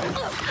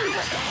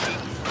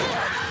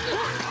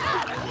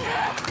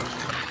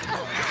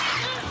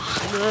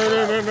 No,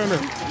 no, no, no, no.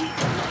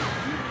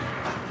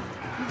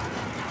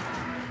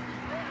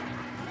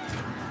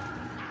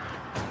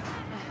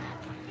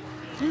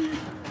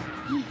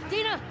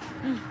 Dina!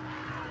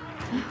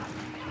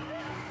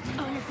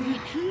 On your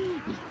feet.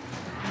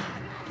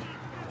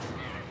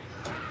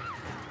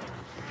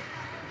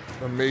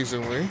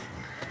 Amazingly,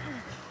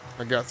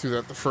 I got through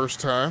that the first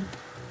time.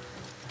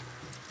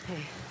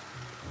 Hey.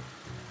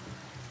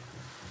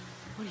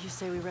 What do you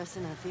say we rest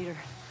in that theater?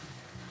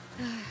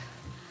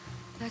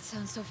 That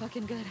sounds so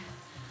fucking good.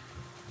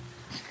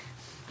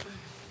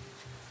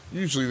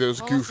 Usually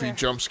those Almost goofy there.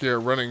 jump scare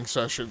running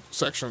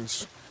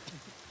sections,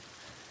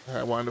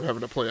 I wind up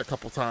having to play a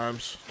couple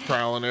times,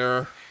 trial and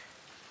error,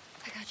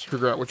 I got you.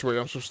 figure out which way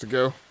I'm supposed to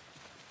go.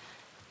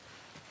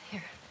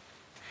 Here.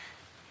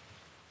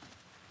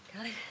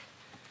 Got it?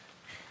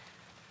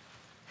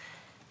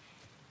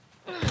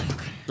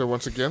 So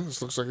once again,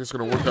 this looks like it's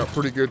going to work out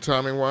pretty good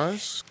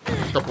timing-wise.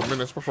 A couple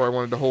minutes before I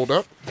wanted to hold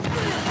up. Alright,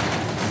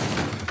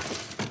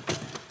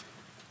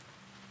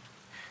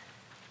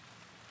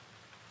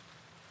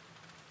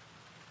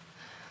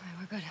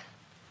 we're good.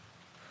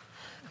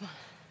 Come on.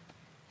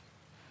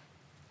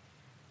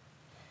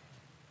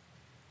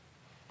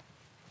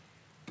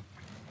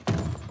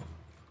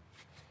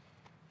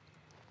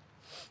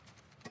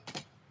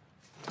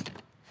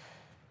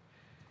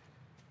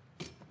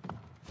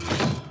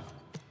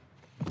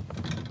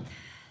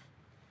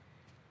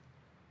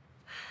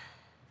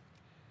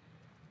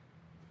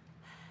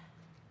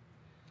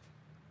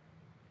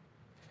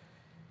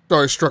 It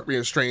always struck me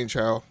as strange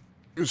how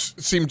it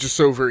seemed just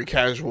so very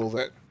casual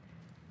that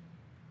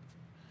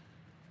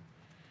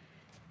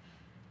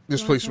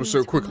this place was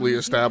so quickly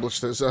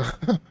established as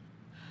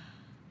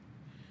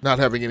not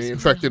having any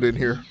infected in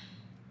here.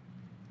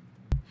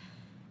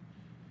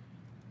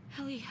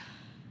 Ellie,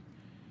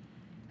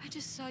 I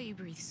just saw you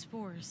breathe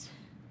spores.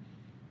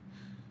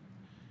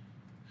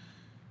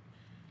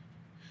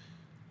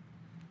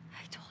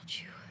 I told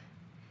you.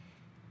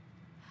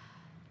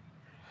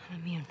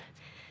 I'm immune.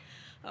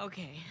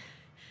 Okay,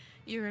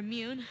 you're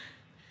immune?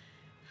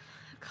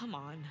 Come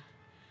on.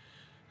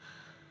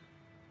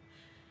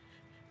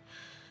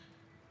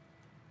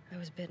 I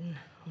was bitten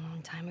a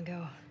long time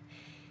ago.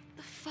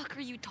 The fuck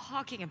are you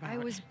talking about? I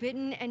was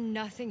bitten and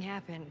nothing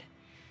happened.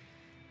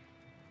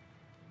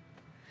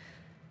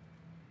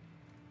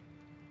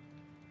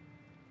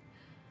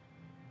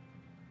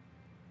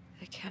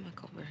 A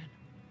chemical burn.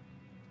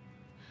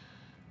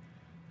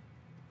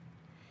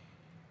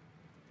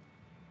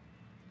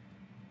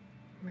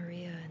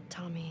 Maria and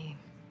Tommy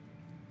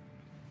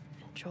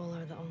and Joel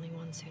are the only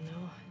ones who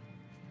know.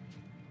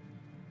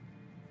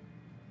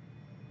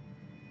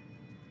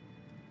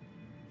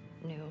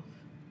 Knew.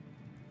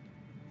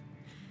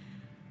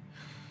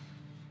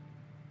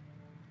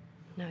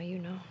 Now you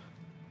know.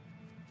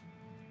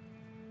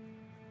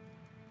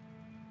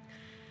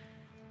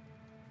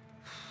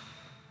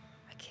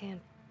 I can't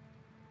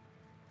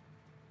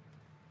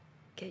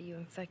get you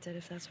infected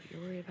if that's what you're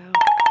worried about.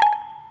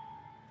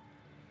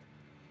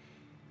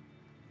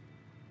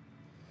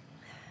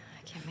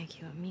 I can't make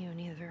you immune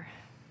either.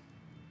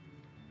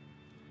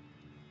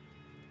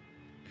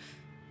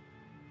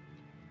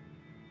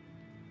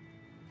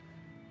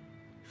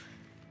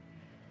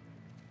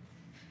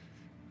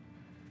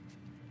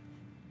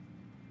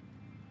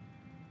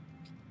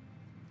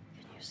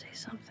 Can you say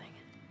something?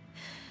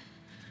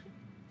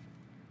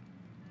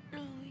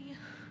 Ellie.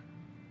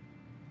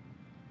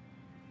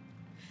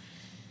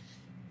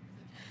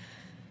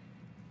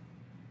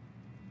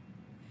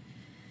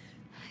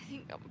 I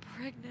think I'm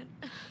pregnant.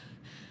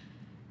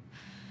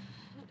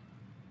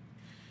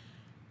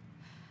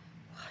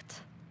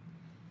 What?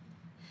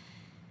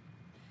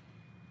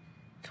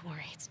 Don't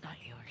worry, it's not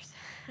yours.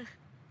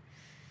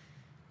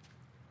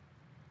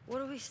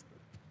 What are we...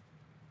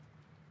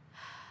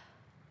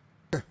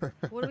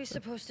 What are we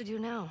supposed to do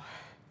now?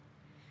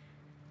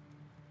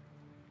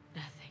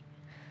 Nothing.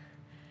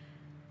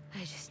 I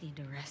just need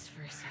to rest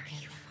for a second.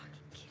 Are you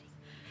fucking kidding?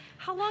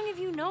 How long have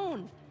you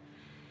known?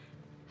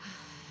 I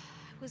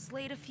was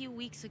late a few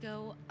weeks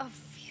ago. A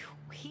few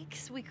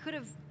weeks? We could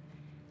have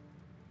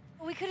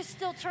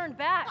still turned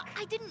back.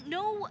 I didn't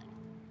know.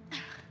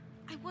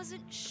 I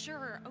wasn't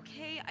sure,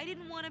 okay? I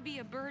didn't want to be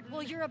a burden.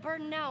 Well, you're a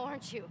burden now,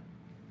 aren't you?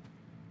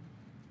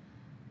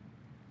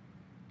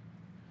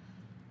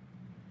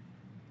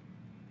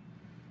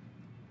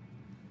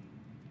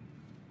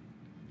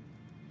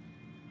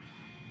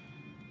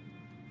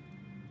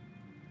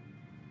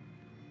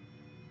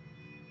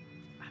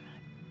 I'm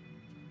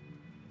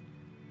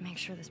gonna make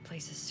sure this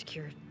place is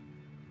secured.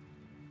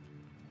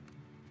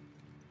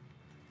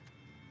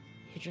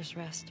 You just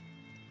rest.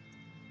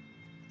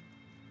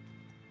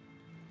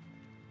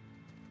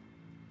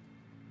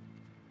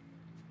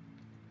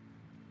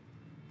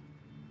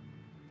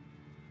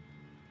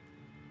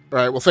 All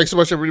right, well, thanks so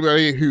much,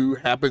 everybody who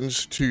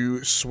happens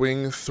to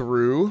swing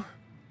through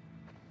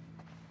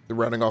the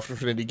Rounding Off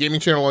Infinity Gaming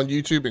channel on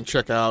YouTube and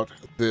check out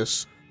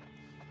this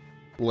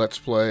Let's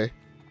Play.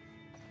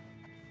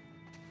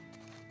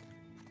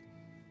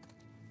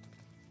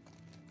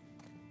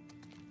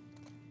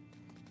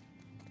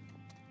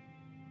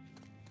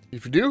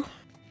 If you do,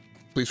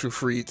 please feel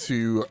free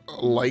to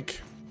like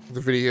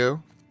the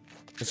video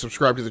and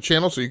subscribe to the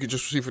channel so you can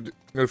just receive a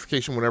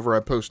notification whenever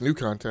I post new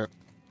content.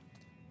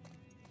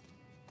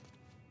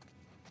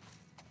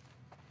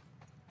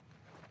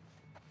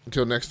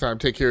 Until next time,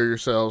 take care of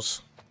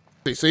yourselves.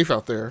 Stay safe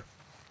out there.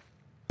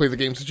 Play the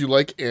games that you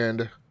like,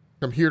 and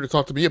come here to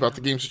talk to me about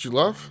the games that you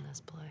love.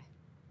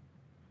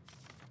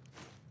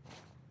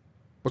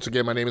 Once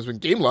again, my name has been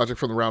Game Logic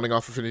from the Rounding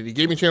Off Infinity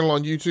Gaming channel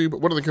on YouTube,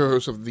 one of the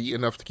co-hosts of the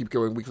Enough to Keep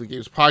Going Weekly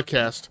Games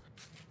podcast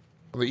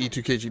on the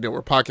E2KG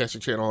Network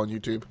podcasting channel on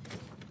YouTube.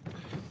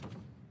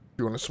 If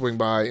you want to swing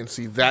by and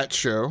see that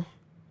show,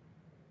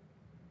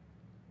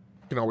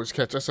 you can always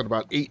catch us at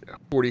about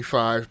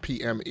 8:45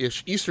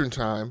 p.m.-ish Eastern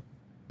Time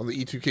on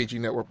the E2KG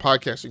Network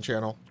podcasting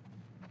channel.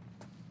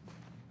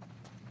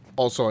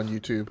 Also on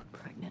YouTube.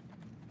 Pregnant.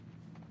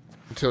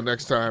 Until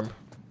next time,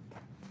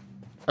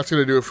 that's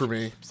going to do it for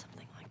me.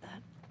 Something like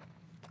that.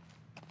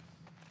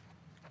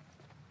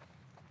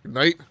 Good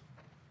night,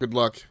 good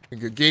luck, and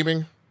good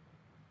gaming.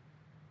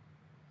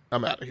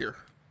 I'm out of here.